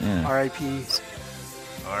 that's right. Yeah. R.I.P.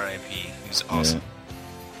 R.I.P. He was awesome.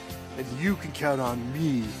 And you can count on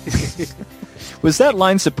me. Was that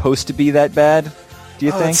line supposed to be that bad? Do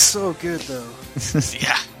you think? It's so good though.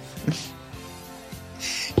 Yeah.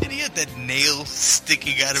 And he had that nail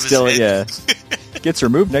sticking out of Still, his head. yeah. Gets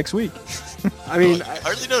removed next week. I mean, You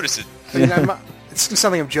hardly notice it. I mean, it's gonna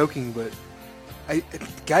sound like I'm joking, but the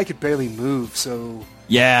guy could barely move, so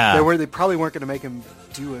Yeah. they probably weren't gonna make him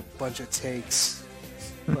do a bunch of takes,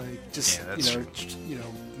 like just Yeah, that's true.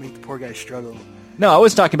 make the poor guy struggle. No, I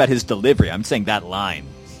was talking about his delivery. I'm saying that line.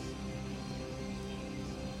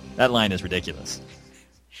 That line is ridiculous.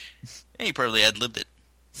 And he probably ad-libbed it.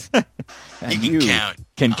 And You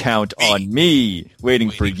can count on on me, waiting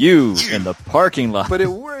for you in the parking lot. But it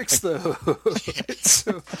works though.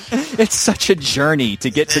 It's such a journey to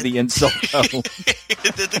get to the insult, though.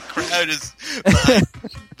 And then the crowd is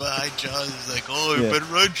behind Jaws. Is like, oh, you Yeah. better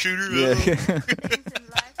run, shooter. Yeah.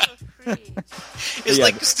 It's Yeah.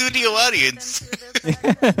 like the studio audience.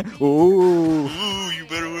 Ooh. Ooh, you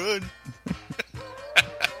better run.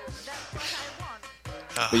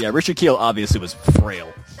 But yeah, Richard Kiel obviously was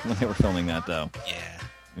frail when they were filming that, though.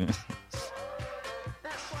 Yeah.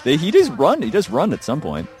 He does run at some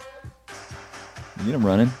point. You get him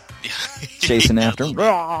running, chasing after him.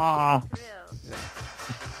 Rah! But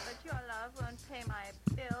your love won't pay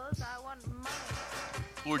my bills. I want money.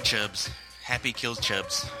 Poor Chubbs. Happy kills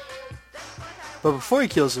Chubbs. But before he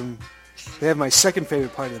kills him, they have my second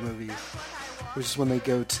favorite part of the movie, which is when they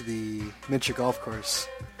go to the miniature golf course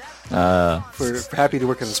for Happy to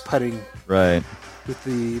work on his putting Right. with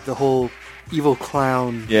the whole evil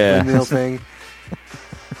clown Yeah. windmill thing,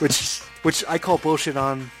 which I call bullshit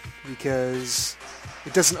on because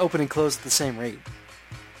it doesn't open and close at the same rate.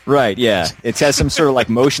 Right, yeah. It has some sort of like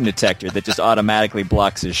motion detector that just automatically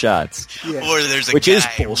blocks his shots. Yeah. Or there's a Which guy is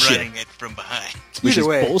bullshit. running it from behind. Which Either is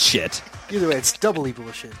way. bullshit. Either way, it's doubly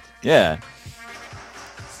bullshit. Yeah.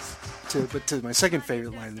 But to my second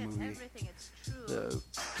favorite line in the movie, Everything is true.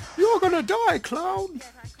 "You're gonna die, clown."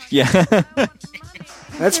 Yeah.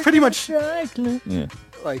 That's pretty much Yeah.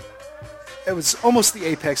 like it was almost the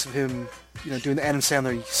apex of him, doing the Adam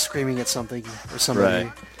Sandler screaming at something or somebody.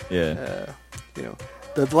 Right. Yeah.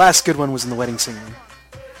 The last good one was in The Wedding Singer.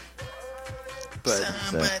 But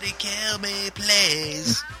Somebody kill me,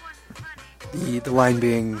 please. the line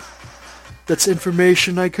being, "That's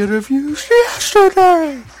information I could have used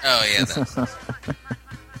yesterday." Oh yeah, that.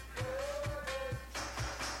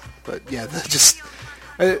 But yeah,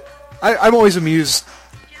 I'm always amused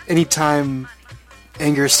anytime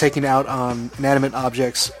anger is taken out on inanimate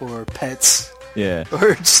objects or pets Yeah.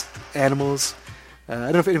 or just animals. I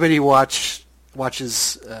don't know if anybody watches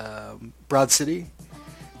Broad City.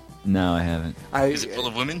 No, I haven't. Is it full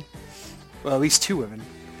of women? Well, at least 2 women.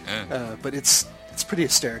 Oh. But it's pretty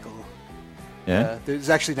hysterical. Yeah. There's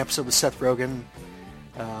actually an episode with Seth Rogen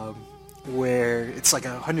where it's like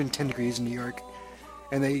 110 degrees in New York,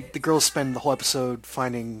 and the girls spend the whole episode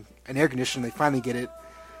finding an air conditioner. They finally get it,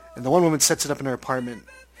 and the one woman sets it up in her apartment,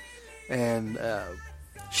 and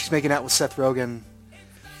she's making out with Seth Rogen,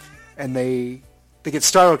 and they get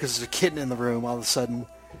startled because there's a kitten in the room all of a sudden,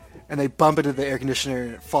 and they bump into the air conditioner,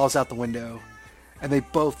 and it falls out the window, and they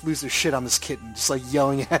both lose their shit on this kitten, just like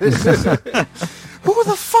yelling at it. Who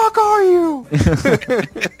the fuck are you?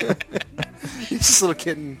 It's this little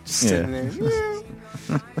kitten just sitting there. You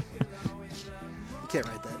can't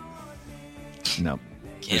write that. No.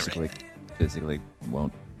 Can't Physically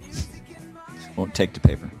won't take to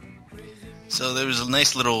paper. So there was a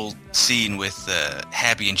nice little scene with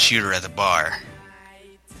Happy and Shooter at the bar.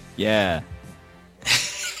 Yeah.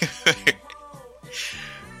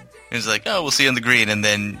 It's like, oh, we'll see you on the green, and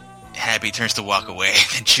then Happy turns to walk away,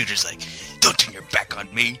 and Shooter's like, don't turn your back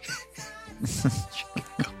on me. It's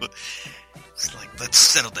like, let's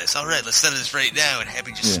settle this. All right, let's settle this right now, and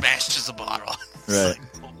Happy just smashes a bottle. It's Right.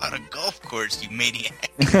 like, on a golf course, you maniac.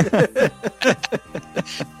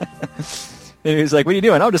 And he was like, what are you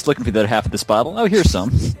doing? I'm just looking for the other half of this bottle. Oh, here's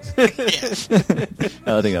some. Yeah.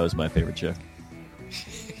 I think that was my favorite joke.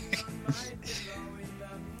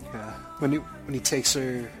 Yeah. When he takes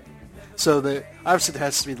her, so obviously there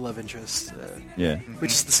has to be the love interest, Yeah.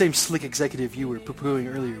 which is the same slick executive you were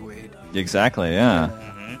poo-pooing earlier, Wade. Exactly,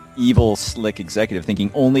 yeah. Evil, slick executive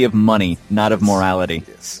thinking only of money, not of morality.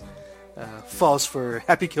 Yes. Falls for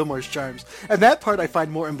Happy Gilmore's charms, and that part I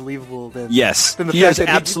find more unbelievable than Yes. than the He fact has that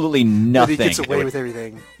absolutely that nothing. he gets away that with would-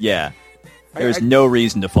 everything. Yeah. There's I- no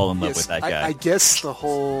reason to fall in love Yes, with that guy. I guess the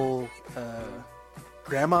whole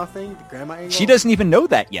grandma thing, the grandma angle. She doesn't even know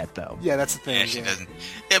that yet, though. Yeah, that's the thing. Yeah, she doesn't.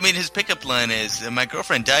 I mean, his pickup line is, my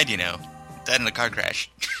girlfriend died, died in a car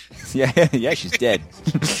crash. Yeah, yeah, she's dead.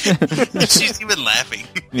 She's even laughing.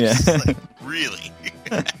 Yeah. She's like, really?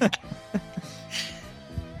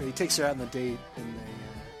 He takes her out on the date, and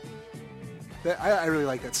I really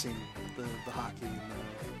like that scene, the hockey.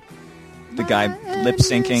 And The guy lip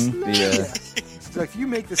syncing. It's like, if you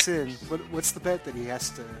make this in, what's the bet that he gets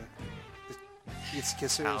to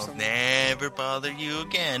kiss her or I'll something? never bother you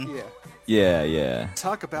again. Yeah. Yeah.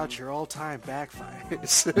 Talk about your all-time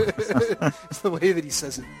backfires. It's the way that he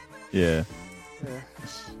says it. Yeah.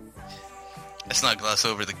 Let's not gloss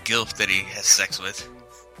over the gilf that he has sex with.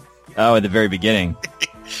 Oh, at the very beginning.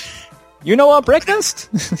 You know what, breakfast?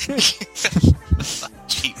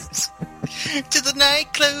 Jesus. Till the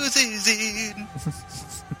night closes in.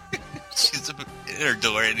 She's at her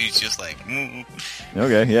door, and he's just like,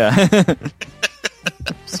 Okay, yeah.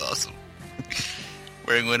 It's awesome.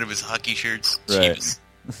 Wearing one of his hockey shirts. Right.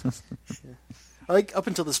 Jeez. I like, up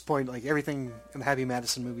until this point, like, everything in the Happy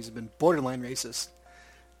Madison movies have been borderline racist.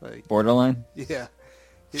 Like, Borderline? yeah.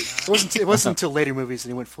 It wasn't until later movies that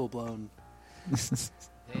he went full-blown.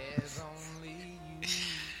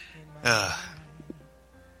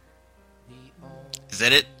 Is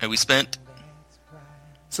that it? Are we spent?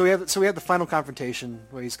 So we have the final confrontation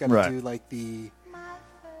where he's got to Right. do like the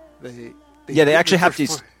Yeah, they actually have to-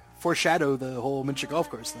 foreshadow the whole miniature golf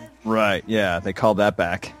course thing. Right, yeah, they called that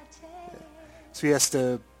back. So he has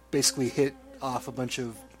to basically hit off a bunch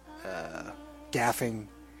of gaffing,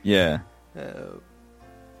 Yeah.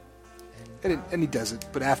 and he does it.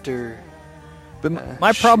 But after, But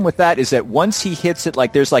my problem with that is that once he hits it,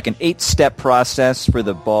 like, there's like an 8-step process for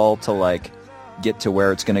the ball to, like, get to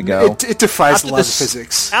where it's going to go. it defies After the laws the of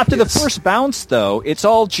physics. After Yes. the first bounce, though, it's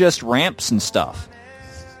all just ramps and stuff.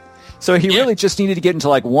 So he really just needed to get into,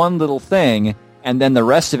 like, one little thing, and then the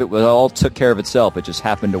rest of it was all took care of itself. It just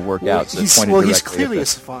happened to work out. So it he's pointed directly clearly at a the-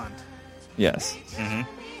 savant, Yes.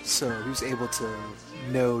 so he was able to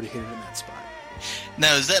know to hit it in that spot.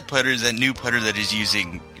 Now, is that new putter that is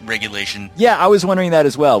using regulation? Yeah, I was wondering that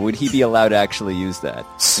as well. Would he be allowed to actually use that?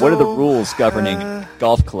 What are the So, rules governing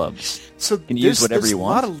golf clubs? So Can you use whatever there's you a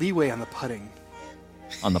want? lot of leeway on the putting.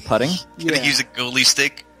 On the putting? Can he use a goalie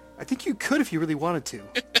stick? I think you could if you really wanted to.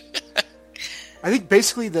 I think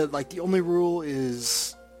basically the only rule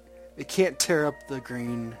is it can't tear up the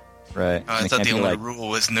green. Right. I And it thought can't the be, only like, rule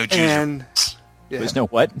was no Jews And yeah, There's no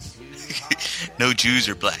what? no Jews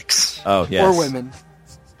or blacks. Oh, yes. or women.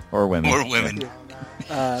 Or women. Or women.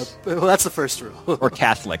 Well, that's the first rule. Or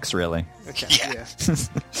Catholics, really. Okay, Yeah.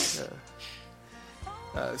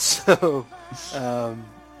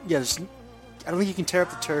 I don't think you can tear up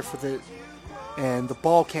the turf with it, and the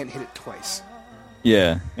ball can't hit it twice.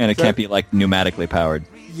 Yeah, and it That- can't be, like, pneumatically powered.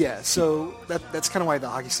 Yeah, so that's kind of why the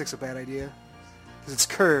hockey stick's a bad idea, because it's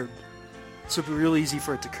curved, so it'd be real easy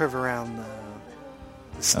for it to curve around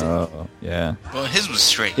the stick. Oh, yeah. Well, his was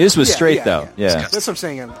straight. His was Yeah, straight, yeah, though. yeah. Yeah. That's what I'm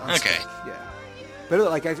saying. On Okay. stick, yeah, but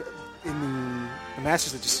like in the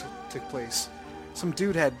Masters that just took place, some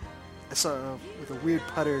dude had I saw with a weird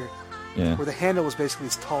putter Yeah. where the handle was basically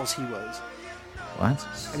as tall as he was. What?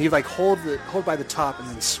 And he'd like hold by the top and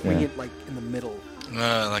then swing Yeah. it like in the middle.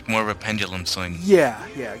 Like more of a pendulum swing. Yeah.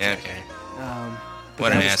 Yeah, Exactly. okay. But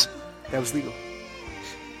What an that was- ass. That was legal.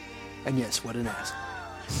 And yes, what an ass.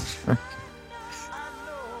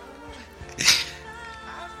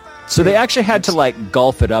 So they actually had to, like,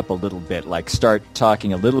 golf it up a little bit, like, start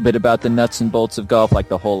talking a little bit about the nuts and bolts of golf, like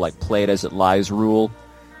the whole, like, play it as it lies rule.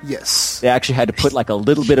 Yes. They actually had to put, like, a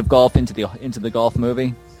little bit of golf into the golf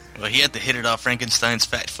movie. Well, he had to hit it off Frankenstein's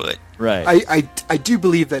fat foot. Right. I do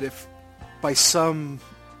believe that if by some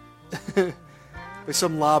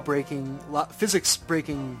physics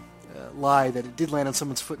breaking lie that it did land on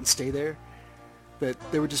someone's foot and stay there, that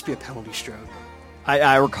there would just be a penalty stroke.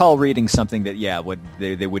 I recall reading something that,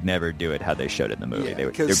 they would never do it how they showed it in the movie. Yeah,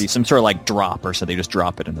 There'd 'cause- be some sort of, like, drop, or so they just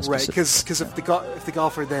drop it in the Right, specific... because if the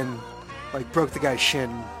golfer then like broke the guy's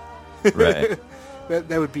shin, Right. that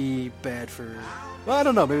would be bad for. Well, I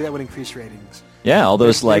don't know. Maybe that would increase ratings. Yeah, all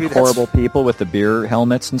those, Maybe like, that's- horrible people with the beer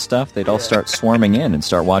helmets and stuff, they'd all start swarming in and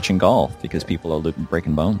start watching golf because people are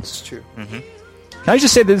breaking bones. It's true. Can I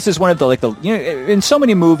just say that this is one of the, like, in so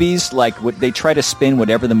many movies, like, they try to spin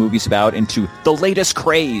whatever the movie's about into the latest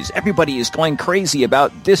craze. Everybody is going crazy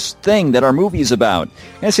about this thing that our movie is about.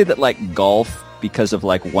 Can I say that, like, golf, because of,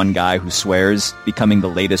 like, one guy who swears, becoming the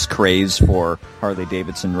latest craze for Harley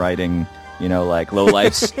Davidson writing, like,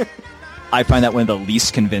 lowlifes? I find that one of the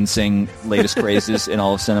least convincing latest crazes in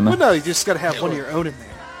all of cinema. Well, no, you just got to have one of your own in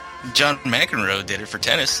there. John McEnroe did it for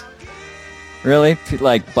tennis. Really?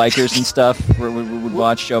 Like, bikers and stuff would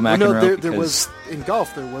watch Joe Well, McEnroe? no, there because- was in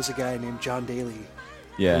golf. There was a guy named John Daly.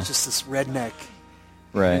 He Yeah, was just this redneck,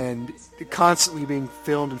 right. and constantly being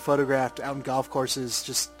filmed and photographed out in golf courses,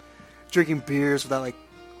 just drinking beers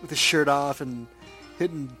with his shirt off and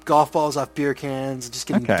hitting golf balls off beer cans and just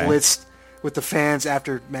getting Okay. blitzed with the fans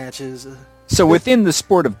after matches. So within the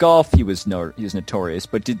sport of golf, he was notorious.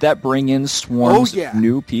 But did that bring in swarms Oh, yeah. of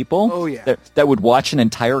new people? Oh, yeah. That would watch an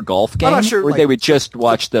entire golf game, I'm not sure, or like- they would just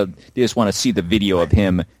watch they just want to see the video of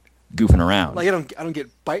him goofing around. Like I don't get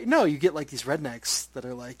bite. No, you get like these rednecks that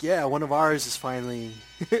are like, yeah, one of ours is finally.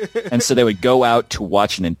 And so they would go out to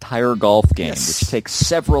watch an entire golf game, Yes. which takes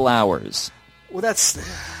several hours. Well, these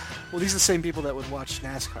are the same people that would watch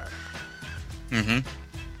NASCAR.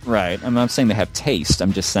 Right. I'm not saying they have taste.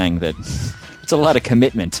 I'm just saying that it's a lot of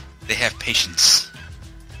commitment. They have patience.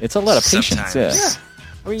 It's a lot of patience. Sometimes. Yeah.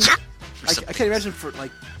 I mean, I can't imagine for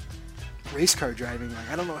like race car driving. Like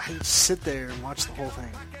I don't know how you sit there and watch the whole thing.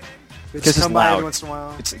 They just 'Cause it's come by every loud. once in a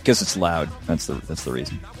while. It's because it's loud. That's the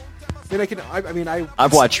reason. I mean,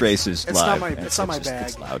 I've watched races it's live. not my and it's not my just- bag.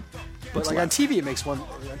 It's loud. But It's like loud. on TV, it makes one.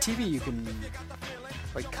 On TV, you can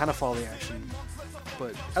like kind of follow the action,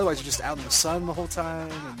 but otherwise you're just out in the sun the whole time,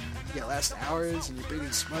 and you last hours, and you're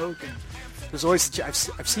breathing smoke, and there's always. I've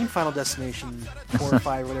seen Final Destination 4 or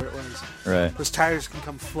 5, whatever it was. Right. Those tires can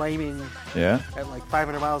come flaming Yeah. at like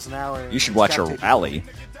 500 miles an hour. You should It's watch a gotta take- rally.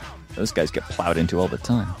 Those guys get plowed into all the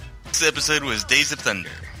time. This episode was Days of Thunder.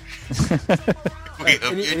 We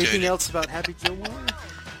hope you enjoyed Anything it. else about Happy Gilmore?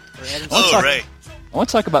 Or Adam Oh, Sandler? right. I want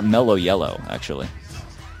to talk about Mellow Yellow, actually.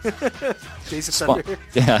 Days of Well, Thunder.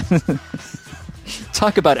 yeah.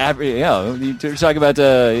 Talk about talk about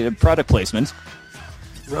product placement.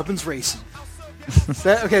 Rubbin's Racing.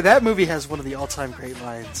 That movie has one of the all-time great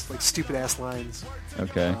lines, like stupid ass lines.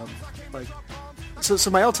 Okay. Like, so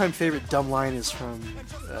my all-time favorite dumb line is from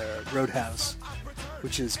Roadhouse,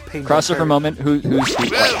 which is Pain Don't Crossover Hurt. moment. Who's do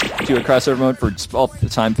a crossover moment for all the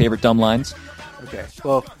time favorite dumb lines? Okay.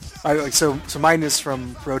 Well, so mine is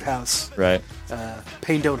from Roadhouse. Right.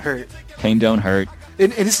 Pain Don't Hurt. Pain don't hurt.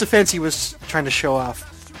 In his defense, he was trying to show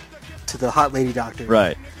off to the hot lady doctor.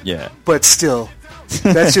 Right. Yeah. But still,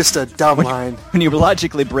 that's just a dumb line. When you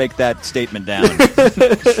logically break that statement down,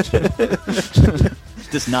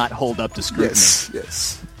 does not hold up to scrutiny.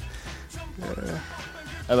 Yes.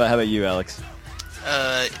 How about you, Alex?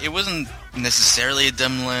 It wasn't necessarily a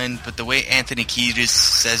dumb line, but the way Anthony Kiedis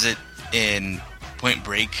says it in Point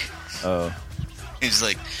Break, Oh. is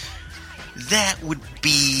like, that would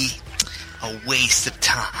be a waste of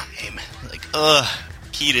time. Like,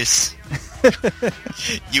 Kiedis,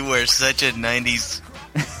 you were such a 90s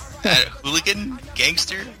hooligan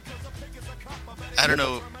gangster. I don't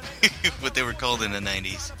know what they were called in the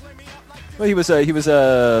 90s. Well, he was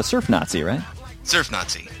a surf Nazi, right? Surf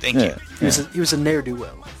Nazi. Thank you. He was a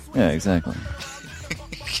ne'er-do-well. Yeah, exactly.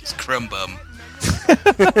 He's Crumb Bum.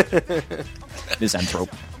 Misanthrope.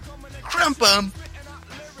 Crumb Bum.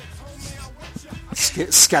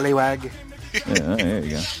 Scallywag. Yeah, there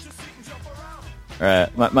you go. All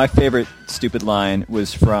right, my favorite stupid line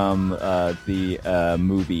was from the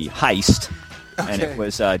movie Heist, and it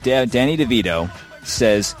was Danny DeVito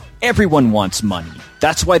says, "Everyone wants money.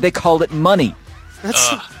 That's why they call it money." That's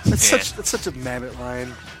such a Mamet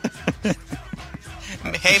line.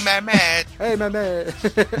 Hey, Mamet. Hey, Mamet.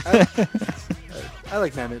 I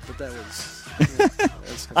like Mamet, but that was.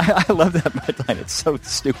 I love that line. It's so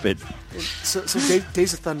stupid. So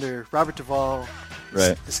Days of Thunder, Robert Duvall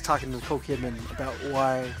is talking to Nicole Kidman about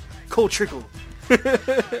why Cole Trickle.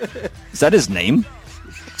 Is that his name?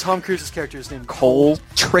 Tom Cruise's character is named Cole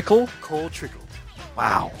Trickle? Cole Trickle.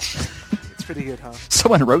 Wow. It's pretty good, huh?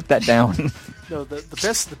 Someone wrote that down. No,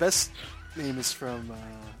 the best name is from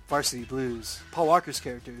Varsity Blues. Paul Walker's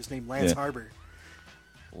character is named Lance Harbor.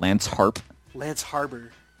 Lance Harp? Lance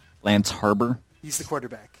Harbor. Lance Harbor? He's the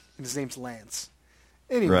quarterback, and his name's Lance.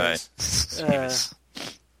 Anyways,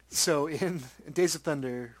 so in Days of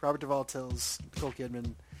Thunder, Robert Duvall tells Nicole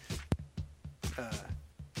Kidman,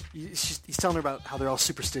 he's telling her about how they're all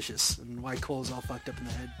superstitious and why Cole's all fucked up in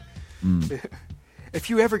the head. If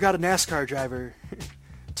you ever got a NASCAR driver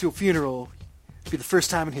to a funeral, it'd be the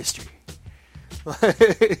first time in history.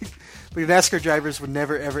 But NASCAR drivers would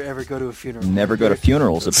never, ever, ever go to a funeral. Never go to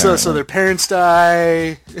funerals, apparently. So their parents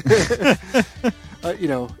die.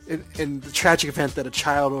 In the tragic event that a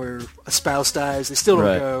child or a spouse dies, they still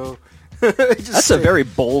don't go. That's a very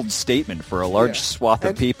bold statement for a large swath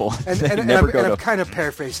of people. And I'm kind of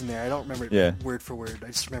paraphrasing there. I don't remember it word for word. I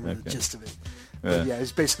just remember the gist of it. But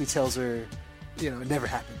it basically tells her, it never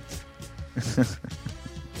happened.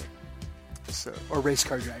 Or race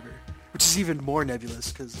car driver, which is even more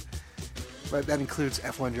nebulous because that includes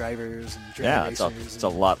F1 drivers and drag racers. It's a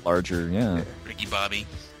lot larger. Yeah. Ricky Bobby.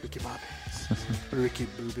 Ricky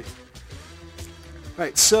Booby. All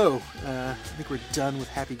right, so I think we're done with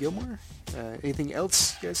Happy Gilmore. Anything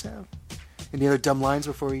else you guys have? Any other dumb lines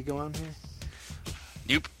before we go on here?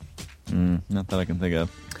 Nope. Not that I can think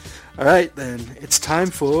of. All right, then. It's time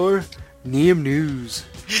for Neum News.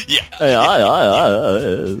 Yeah.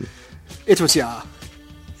 It was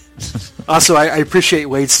Also, I appreciate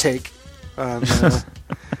Wade's take on the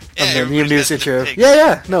Neum News intro.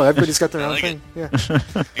 Yeah. No, everybody's got their own thing. Yeah.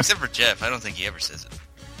 Except for Jeff. I don't think he ever says it.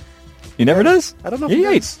 He never does? I don't know if he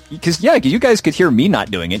does. Because you guys could hear me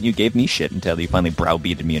not doing it. You gave me shit until you finally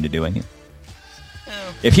browbeated me into doing it.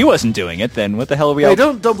 Oh. If he wasn't doing it, then what the hell are we all...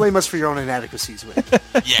 Don't blame us for your own inadequacies, Wade.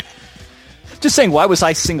 Yeah. Just saying, why was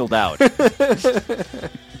I singled out?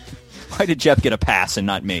 Why did Jeff get a pass and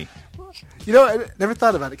not me? I never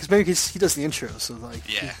thought about it, because maybe he does the intro, so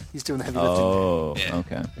he's doing the heavy lifting. Oh, yeah.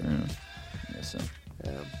 Okay. I guess so.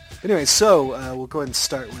 Anyway, so we'll go ahead and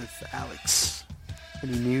start with Alex.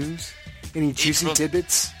 Any news? Any juicy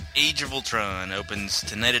tidbits? Age of Ultron opens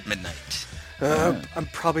tonight at midnight. I'm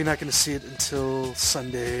probably not going to see it until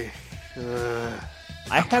Sunday.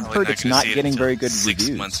 I have heard it's not getting very good 6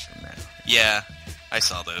 reviews. months from now. Yeah, I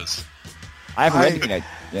saw those. I haven't read anything.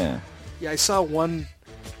 Yeah, I saw one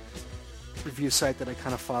review site that I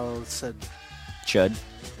kind of follow that said... Chud?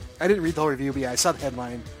 I didn't read the whole review, but I saw the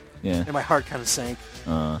headline. Yeah. And my heart kind of sank.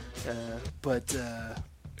 But...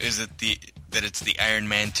 Is it that it's the Iron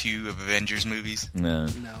Man 2 of Avengers movies? No.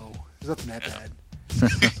 No. There's nothing that bad.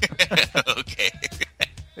 Okay.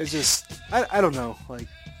 It's just... I don't know. Like,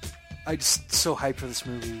 I'm just so hyped for this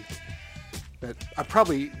movie that I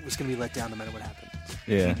probably was going to be let down no matter what happened.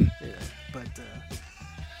 Yeah. But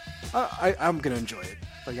I'm going to enjoy it.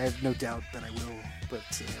 Like, I have no doubt that I will.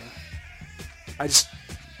 But I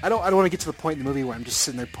don't want to get to the point in the movie where I'm just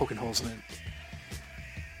sitting there poking holes in it.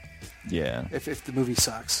 Yeah. If the movie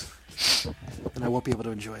sucks, then I won't be able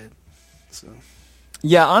to enjoy it. So.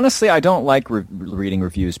 Yeah, honestly, I don't like reading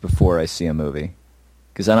reviews before I see a movie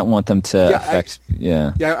because I don't want them to affect.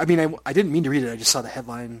 Yeah, I mean, I didn't mean to read it. I just saw the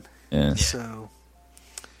headline. Yeah. So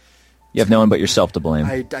you have no one but yourself to blame.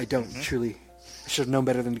 I don't truly. I should have known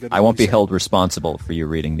better than to go. To I won't be held responsible for you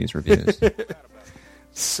reading these reviews.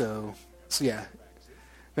 So, So yeah,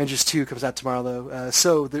 Avengers 2 comes out tomorrow though.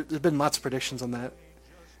 So there's been lots of predictions on that.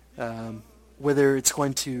 Whether it's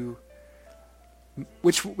going to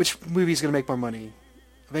which movie is going to make more money,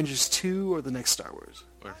 Avengers 2 or the next Star Wars?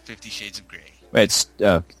 Or 50 Shades of Grey. It's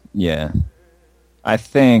yeah. I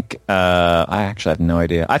think I actually have no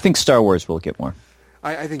idea. I think Star Wars will get more.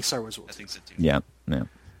 I think Star Wars will. I think so too. Yeah. I think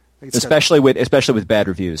it's Especially with bad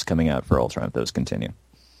reviews coming out for Ultron, if those continue.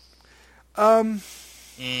 I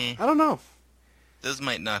don't know. Those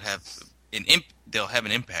might not have they'll have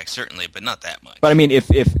an impact certainly, but not that much. But I mean, if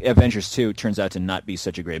Avengers 2 turns out to not be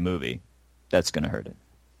such a great movie, that's going to hurt it.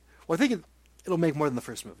 Well, I think it'll make more than the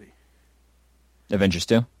first movie. Avengers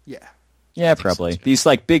 2? Yeah. Yeah, probably. so, too. These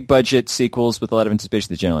like big budget sequels with a lot of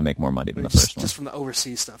anticipation, they generally make more money than the first one. Just from the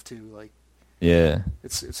overseas stuff too. Like Yeah.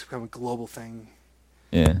 it's become a global thing.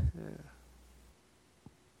 Yeah.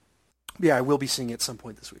 Yeah, I will be seeing it at some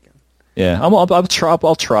point this weekend. Yeah.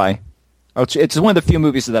 I'll try. It's one of the few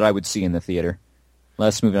movies that I would see in the theater.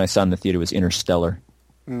 Last movie I saw in the theater was Interstellar.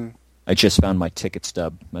 I just found my ticket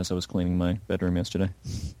stub as I was cleaning my bedroom yesterday.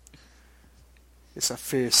 It's a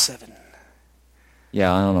Fear 7.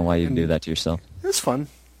 Yeah, I don't know why you do that to yourself. It's fun.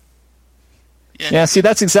 Yeah, see,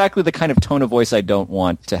 that's exactly the kind of tone of voice I don't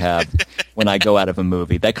want to have when I go out of a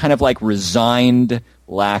movie. That kind of like resigned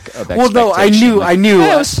lack of expectation. Well, no, I knew. Like,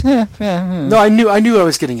 No, I knew what I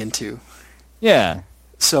was getting into. Yeah.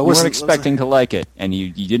 So I You wasn't weren't expecting to like it, and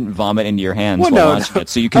you didn't vomit into your hands Well, while no, watching it,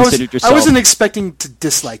 so you considered yourself... I wasn't expecting to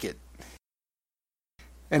dislike it,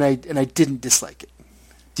 and I didn't dislike it.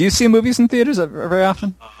 Do you see movies in theaters very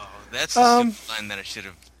often? Oh, that's the line that I should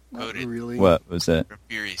have Not quoted. really. What was that? For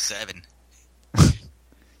Fury 7.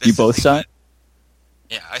 You both saw it?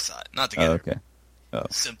 Yeah, I saw it. Not Oh, together. okay.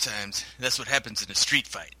 Sometimes that's what happens in a street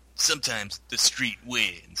fight. Sometimes the street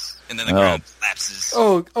wins, and then the ground collapses.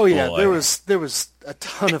 Oh yeah. Boy. There was a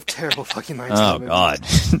ton of terrible fucking lines. Oh, in that movie. God.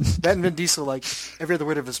 That and Vin Diesel, like every other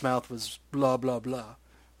word of his mouth was blah blah blah,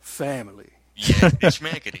 family. Yeah, it's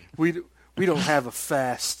schmackety. We don't have a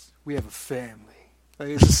fast. We have a family. Like,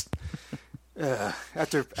 it's just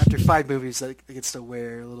after 5 movies, it gets to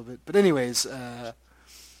wear a little bit. But anyways, I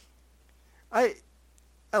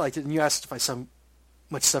liked it. And you asked if I saw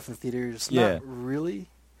much stuff in the theaters. Yeah. Not really.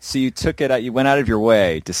 So you took it out, you went out of your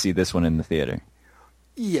way to see this one in the theater.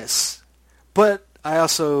 Yes, but I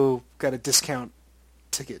also got a discount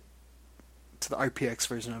ticket to the RPX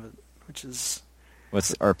version of it, which is...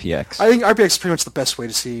 What's RPX? I think RPX is pretty much the best way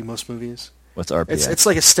to see most movies. What's RPX? It's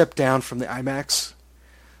like a step down from the IMAX,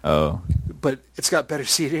 Oh. but it's got better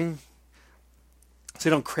seating, so they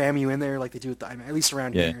don't cram you in there like they do with the IMAX, at least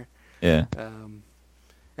around here. Yeah.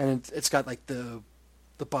 And it's got like the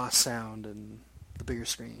Boss sound and the bigger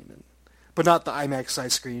screen, but not the IMAX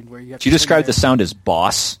size screen where you have. Did you describe the sound as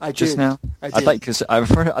boss I just did. now? I did. I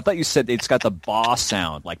thought you said it's got the boss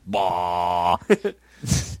sound, like baw.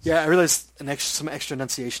 Yeah, I realized some extra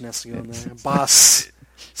enunciation has to go in there. Boss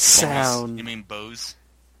sound. You mean Bose?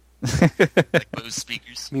 Like Bose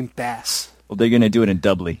speakers? I mean bass. Well, they're going to do it in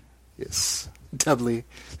doubly. Yes, doubly.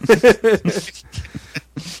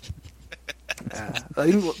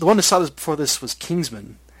 I think the one that saw this before this was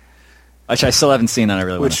Kingsman, Which I still haven't seen, and I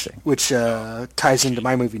really want to which see. ties into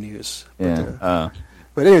my movie news. Yeah.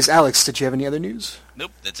 But anyways, Alex, did you have any other news?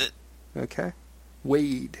 Nope, that's it. Okay.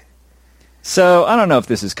 Wade. So, I don't know if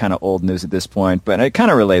this is kind of old news at this point, but it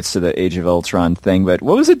kind of relates to the Age of Ultron thing, but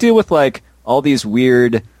what was the deal with, like, all these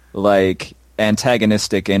weird, like,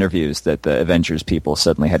 antagonistic interviews that the Avengers people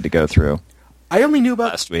suddenly had to go through? I only knew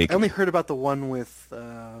about Last week. I only heard about the one with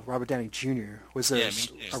Robert Downey Jr. Was there Yeah, me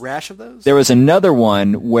too. a rash of those? There was another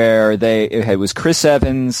one where it was Chris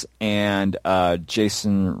Evans and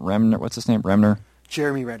Jason Remner. What's his name? Remner?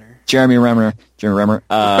 Jeremy Renner. Jeremy Remner.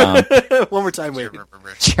 One more time, Wade.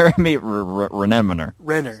 Jeremy Renner.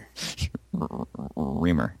 Renner.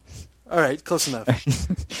 Remer. All right, close enough.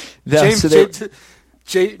 Yeah, James, so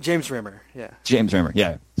they- James Rimmer. Yeah. James Remmer,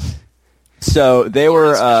 yeah. So they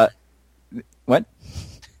were... what?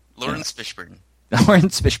 Lawrence Fishburne.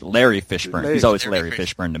 Lawrence Fishburne. Larry Fishburne. Larry- He's always Larry Larry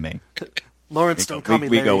Fishburne to me. Lawrence, don't call me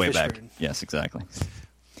we Larry go way Fishburne. back. Yes, exactly.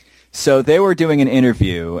 So they were doing an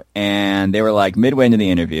interview, and they were like midway into the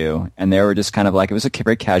interview, and they were just kind of like, it was a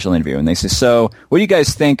very casual interview, and they said, so what do you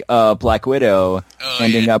guys think of Black Widow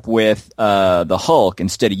ending up with the Hulk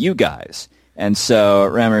instead of you guys? And so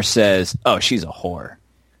Remmer says, oh, she's a whore.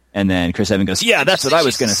 And then Chris Evans goes, yeah, that's what I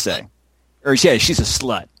was going to say. Or, yeah, she's a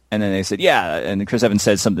slut. And then they said, yeah, and Chris Evans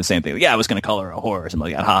said something the same thing. Yeah, I was going to call her a whore or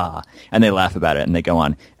something like that. Ha. And they laugh about it, and they go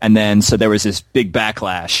on. And then, so there was this big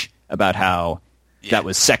backlash about how that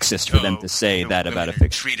was sexist for them to say that about a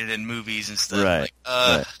fiction. Treated in movies and stuff. Right.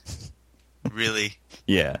 Like, really?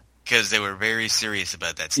 Yeah. because they were very serious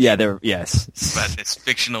about that stuff. Yeah, they're yes. About this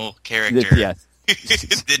fictional character. Yeah.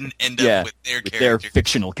 Didn't end up with their with character. their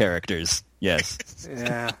fictional characters. Yes.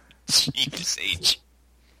 Yeah. Jesus H.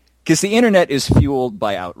 Because the internet is fueled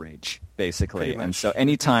by outrage, basically. Pretty much. And so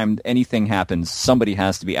anytime anything happens, somebody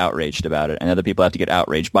has to be outraged about it, and other people have to get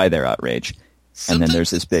outraged by their outrage. And then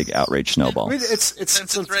there's this big outrage snowball. I mean, it's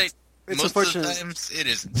That's right. It's Most unfortunate. of the times, it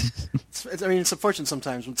isn't. It's unfortunate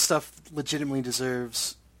sometimes when stuff legitimately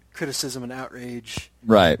deserves criticism and outrage.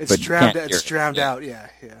 Right. It's but you drowned. can't It's hear drowned out. Yeah,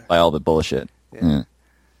 yeah. by all the bullshit. Yeah. Yeah.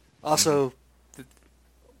 Also, we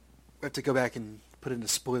have to go back and put in a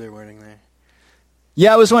spoiler warning there.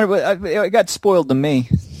 Yeah, I was wondering. It got spoiled to me.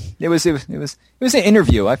 It was an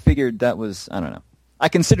interview. I figured that was, I don't know. I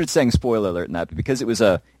considered saying spoiler alert in that, but because it was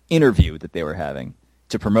a interview that they were having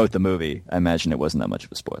to promote the movie, I imagine it wasn't that much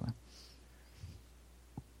of a spoiler.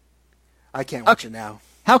 I can't watch it now.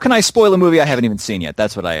 How can I spoil a movie I haven't even seen yet?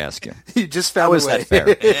 That's what I ask you. You just How found is a way. that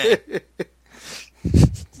fair?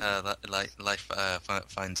 Life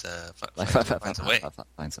finds a way.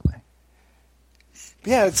 Finds a way.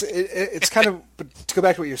 Yeah, it's kind of. But to go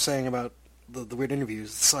back to what you're saying about the weird interviews,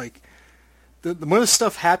 it's like the more this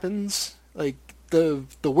stuff happens, like the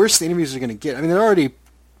worse the interviews are going to get. I mean, they're already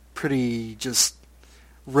pretty just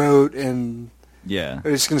rote, and Yeah.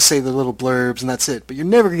 they're just going to say the little blurbs and that's it. But you're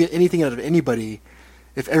never going to get anything out of anybody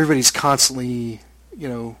if everybody's constantly,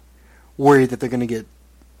 worried that they're going to get,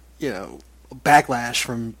 a backlash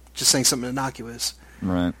from just saying something innocuous.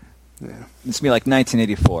 Right. Yeah. It's gonna be like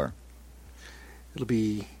 1984. It'll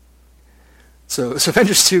be so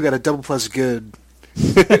Avengers 2 got a double plus good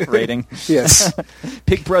Rating. Yes.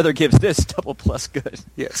 Big Brother gives this double plus good.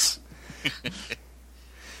 Yes.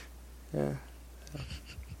 Yeah.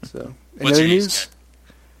 So, any What's other your news?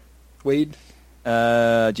 Wade?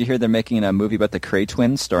 Did you hear they're making a movie about the Cray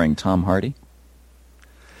twins starring Tom Hardy?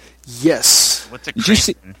 Yes. What's a Did you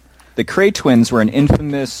see? crane? The Cray twins were an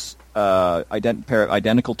infamous pair of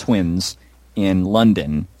identical twins in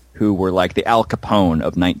London who were like the Al Capone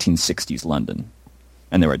of 1960s London.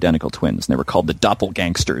 And they were identical twins. And they were called the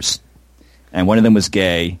Doppelgangsters. And one of them was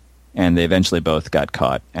gay, and they eventually both got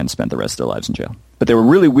caught and spent the rest of their lives in jail. But they were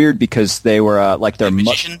really weird because they were like their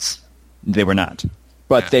Magicians? They were not.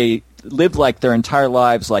 But Yeah. they lived like their entire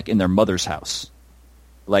lives like in their mother's house.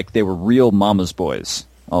 Like they were real mama's boys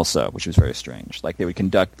also, which was very strange. Like they would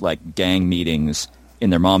conduct like gang meetings in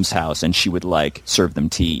their mom's house, and she would like serve them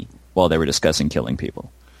tea while they were discussing killing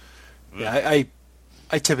people. Yeah,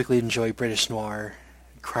 I typically enjoy British noir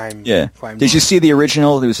crime. Yeah. Crime Did you noir. see the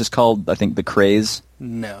original? It was just called, I think, The Craze.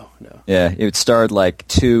 No. Yeah, it starred like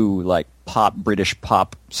two like British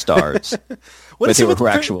pop stars. What But is they it were with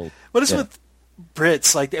Brit- actual- What is yeah. with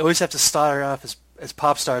Brits? Like they always have to start off as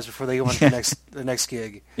pop stars before they go on to the next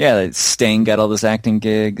gig. Yeah, Sting got all those acting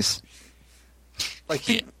gigs. Like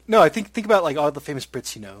I think about like all the famous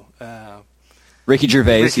Brits you know. Ricky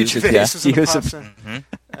Gervais. Ricky he was, Gervais yeah, was in he a was pop a-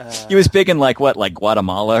 star. he was big in like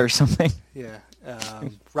Guatemala or something. Yeah.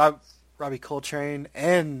 Robbie Coltrane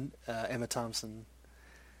and Emma Thompson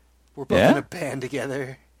were both Yeah? in a band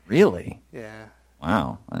together. Really? Yeah.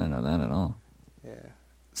 Wow, I didn't know that at all. Yeah.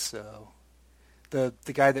 So the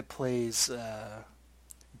guy that plays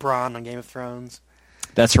Bronn on Game of Thrones.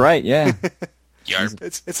 That's right. Yeah. Yarp.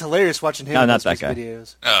 It's hilarious watching him No, in not those that guy.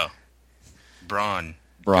 videos. Oh. Braun.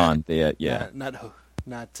 Braun. Yeah.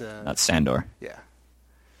 Not Sandor. yeah.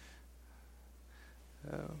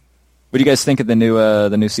 What do you guys think of the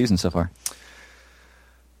new season so far?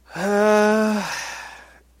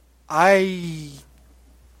 I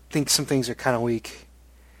think some things are kind of weak.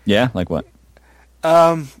 Yeah, like what?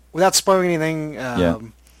 Without spoiling anything, Yeah.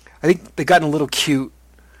 I think they've gotten a little cute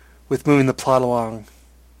with moving the plot along,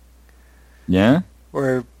 Yeah.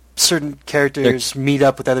 where certain characters meet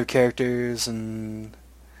up with other characters, and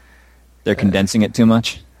They're condensing it too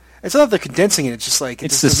much. it's not that they're condensing it. It's just like it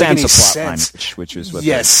It's the doesn't make any Sansa plot line, sense. which is what.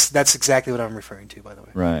 Yes, that's exactly what I'm referring to. By the way,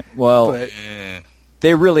 Right. Well, but Yeah.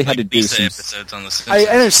 they really had Like to do Lisa some. episodes on the I Simpsons.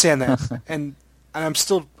 understand that, and I'm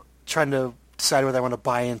still trying to decide whether I want to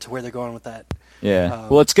buy into where they're going with that. Yeah.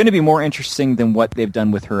 Well, it's going to be more interesting than what they've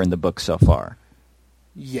done with her in the book so far.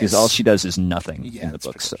 Yes, Because all she does is nothing Yeah, in the that's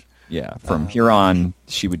book. pretty So, much. yeah, from here on,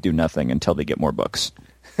 she would do nothing until they get more books.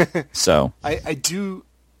 So, I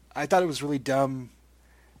thought it was really dumb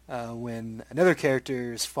when another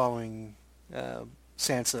character is following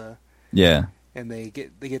Sansa, yeah, and they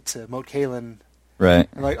get to Moat Cailin, right.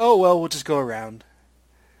 and like, oh well, we'll just go around.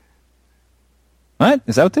 What?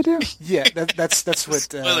 Is that what they do? Yeah, that's what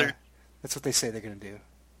Spoiler. that's what they say they're gonna do.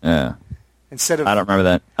 Yeah. Instead of I don't remember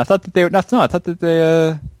that. I thought that they were... No, I thought that they...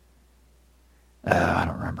 I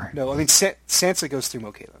don't remember. no, I mean Sansa goes through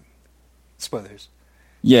Moat Cailin. Spoilers.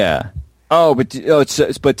 Yeah. Oh,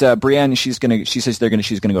 but Brienne, she says she's gonna go to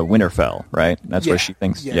Winterfell, right? That's where she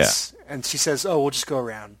thinks. Yes. Yeah. And she says, "Oh, we'll just go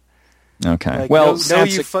around." Okay. Like, well, no,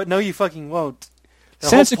 Sansa, no, you fucking won't.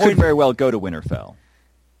 Sansa could very well go to Winterfell,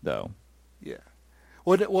 though. Yeah.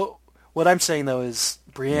 What I'm saying though is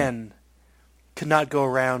Brienne could not go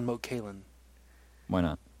around Moat Cailin. Why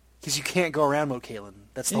not? Because you can't go around Moat Cailin.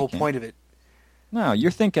 That's the whole point of it. No,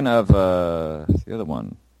 you're thinking of the other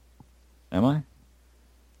one. Am I?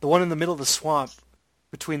 The one in the middle of the swamp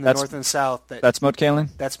between the north and south. That's Moat Cailin?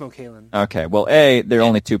 That's Moat Cailin. Okay. Well, there are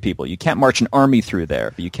only 2 people. You can't march an army through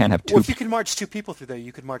there, but you can't have 2 Well, if you can march 2 people through there,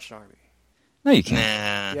 you could march an army. No, you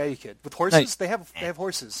can't. Nah. Yeah, you could. With horses? They have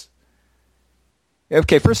horses.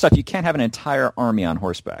 Okay, first off, you can't have an entire army on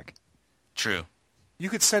horseback. True. You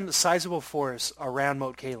could send a sizable force around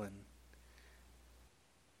Moat Cailin.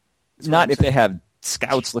 Not if they have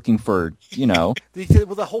scouts looking for, Well,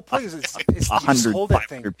 the whole point is it's 100, hold that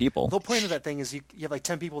thing. 500 people. The whole point of that thing is you have like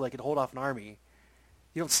 10 people that could hold off an army.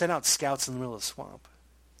 You don't send out scouts in the middle of the swamp.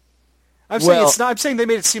 I'm saying they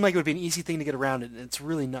made it seem like it would be an easy thing to get around it, and it's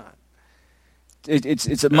really not.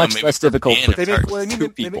 It's a much less difficult for two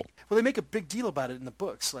people. They make a big deal about it in the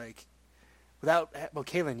books. Like, without Moat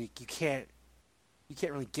Cailin, you can't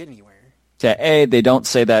really get anywhere. Yeah, A, they don't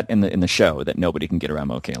say that in the show, that nobody can get around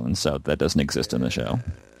Moat Cailin, so that doesn't exist in the show.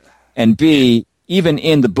 And B, even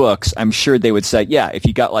in the books, I'm sure they would say, yeah, if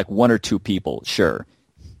you got like 1 or 2 people, sure.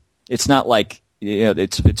 It's not like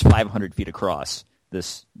it's 500 feet across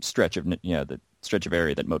this stretch of the stretch of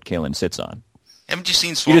area that Moat Cailin sits on. Haven't you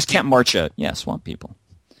seen Swamp You just People? can't march swamp people.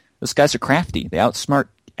 Those guys are crafty. They outsmart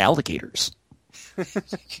alligators.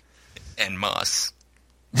 And moss.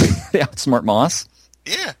 They outsmart moss.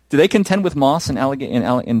 Yeah. Do they contend with moss and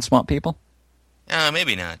in swamp people?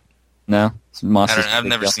 Maybe not. No, moss. I don't know. I've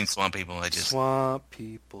never seen Swamp People. Swamp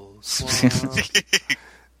people. Swamp.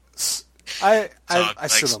 I like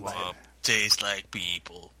still don't buy swamp, taste like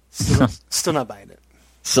people. it. Still not buying it.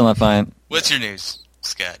 Still not fine. What's your news,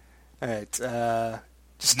 Scott? All right.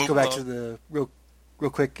 Just to Move go back along. to the real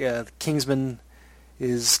quick. Kingsman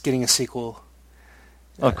is getting a sequel.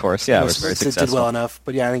 Of course, yeah, it was very It successful. did well enough,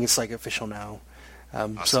 but yeah, I think it's like official now.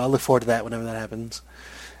 So I look forward to that whenever that happens.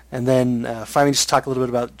 And then finally, just talk a little bit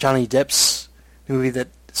about Johnny Depp's movie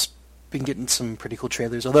that's been getting some pretty cool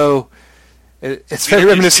trailers. Although it's very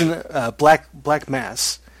reminiscent of Black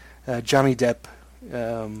Mass. Johnny Depp.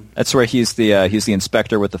 That's where he's the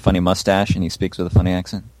inspector with the funny mustache, and he speaks with a funny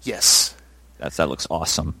accent. Yes. That looks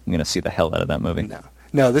awesome. I'm gonna see the hell out of that movie.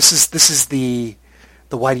 No. This is the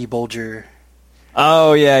Whitey Bulger.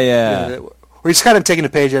 Oh yeah. Where he's kind of taking a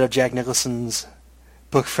page out of Jack Nicholson's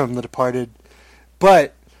book from The Departed,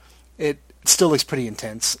 but it still looks pretty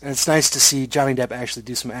intense, and it's nice to see Johnny Depp actually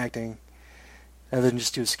do some acting, rather than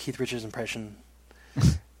just do his Keith Richards impression.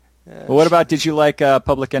 Well, what about, did you like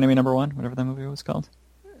Public Enemy No. 1, whatever that movie was called?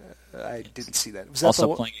 I didn't see that. Was that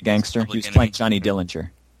Also playing a gangster. Public He was Enemy. playing Johnny Dillinger.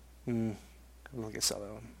 I don't think I saw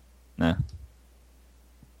that one. No.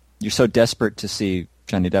 You're so desperate to see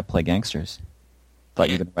Johnny Depp play gangsters. Thought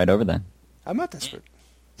you were going to ride over then. I'm not desperate.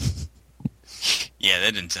 Yeah,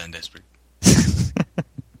 that didn't sound desperate.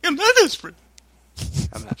 I'm not desperate.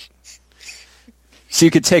 I'm not. So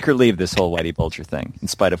you could take or leave this whole Whitey Bulger thing, in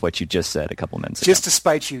spite of what you just said a couple minutes ago. Just to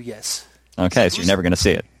spite you, yes. Okay, so you're never going to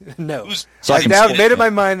see it. No. So I I've can now spoil made it. up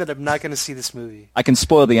my mind that I'm not going to see this movie. I can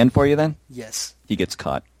spoil the end for you then? Yes. He gets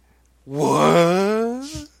caught.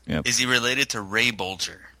 What? Yep. Is he related to Ray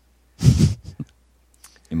Bulger?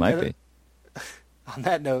 He might be. On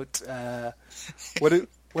that note, what are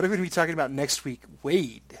we going to be talking about next week?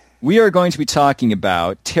 Wade. We are going to be talking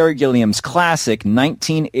about Terry Gilliam's classic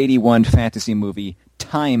 1981 fantasy movie,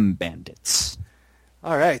 Time Bandits.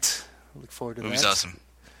 All right. I look forward to Movie's that. awesome.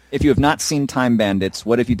 If you have not seen Time Bandits,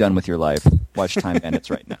 what have you done with your life? Watch Time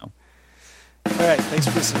Bandits right now. All right. Thanks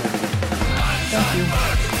for listening.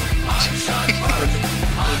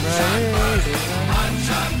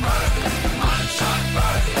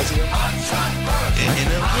 In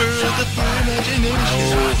a world of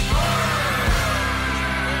imagination.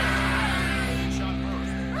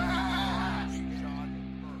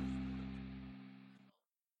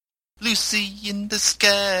 Lucy in the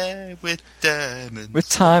sky with diamonds. With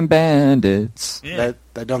Time Bandits. Yeah.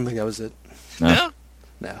 I don't think that was it. No?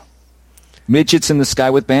 No. Midgets in the sky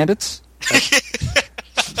with bandits?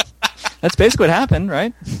 That's basically what happened,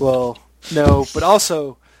 right? Well, no, but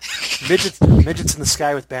also midgets in the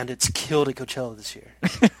sky with bandits killed at Coachella this year.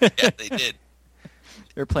 Yeah, they did.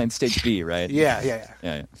 They were playing Stage B, right? Yeah.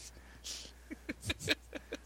 Yeah.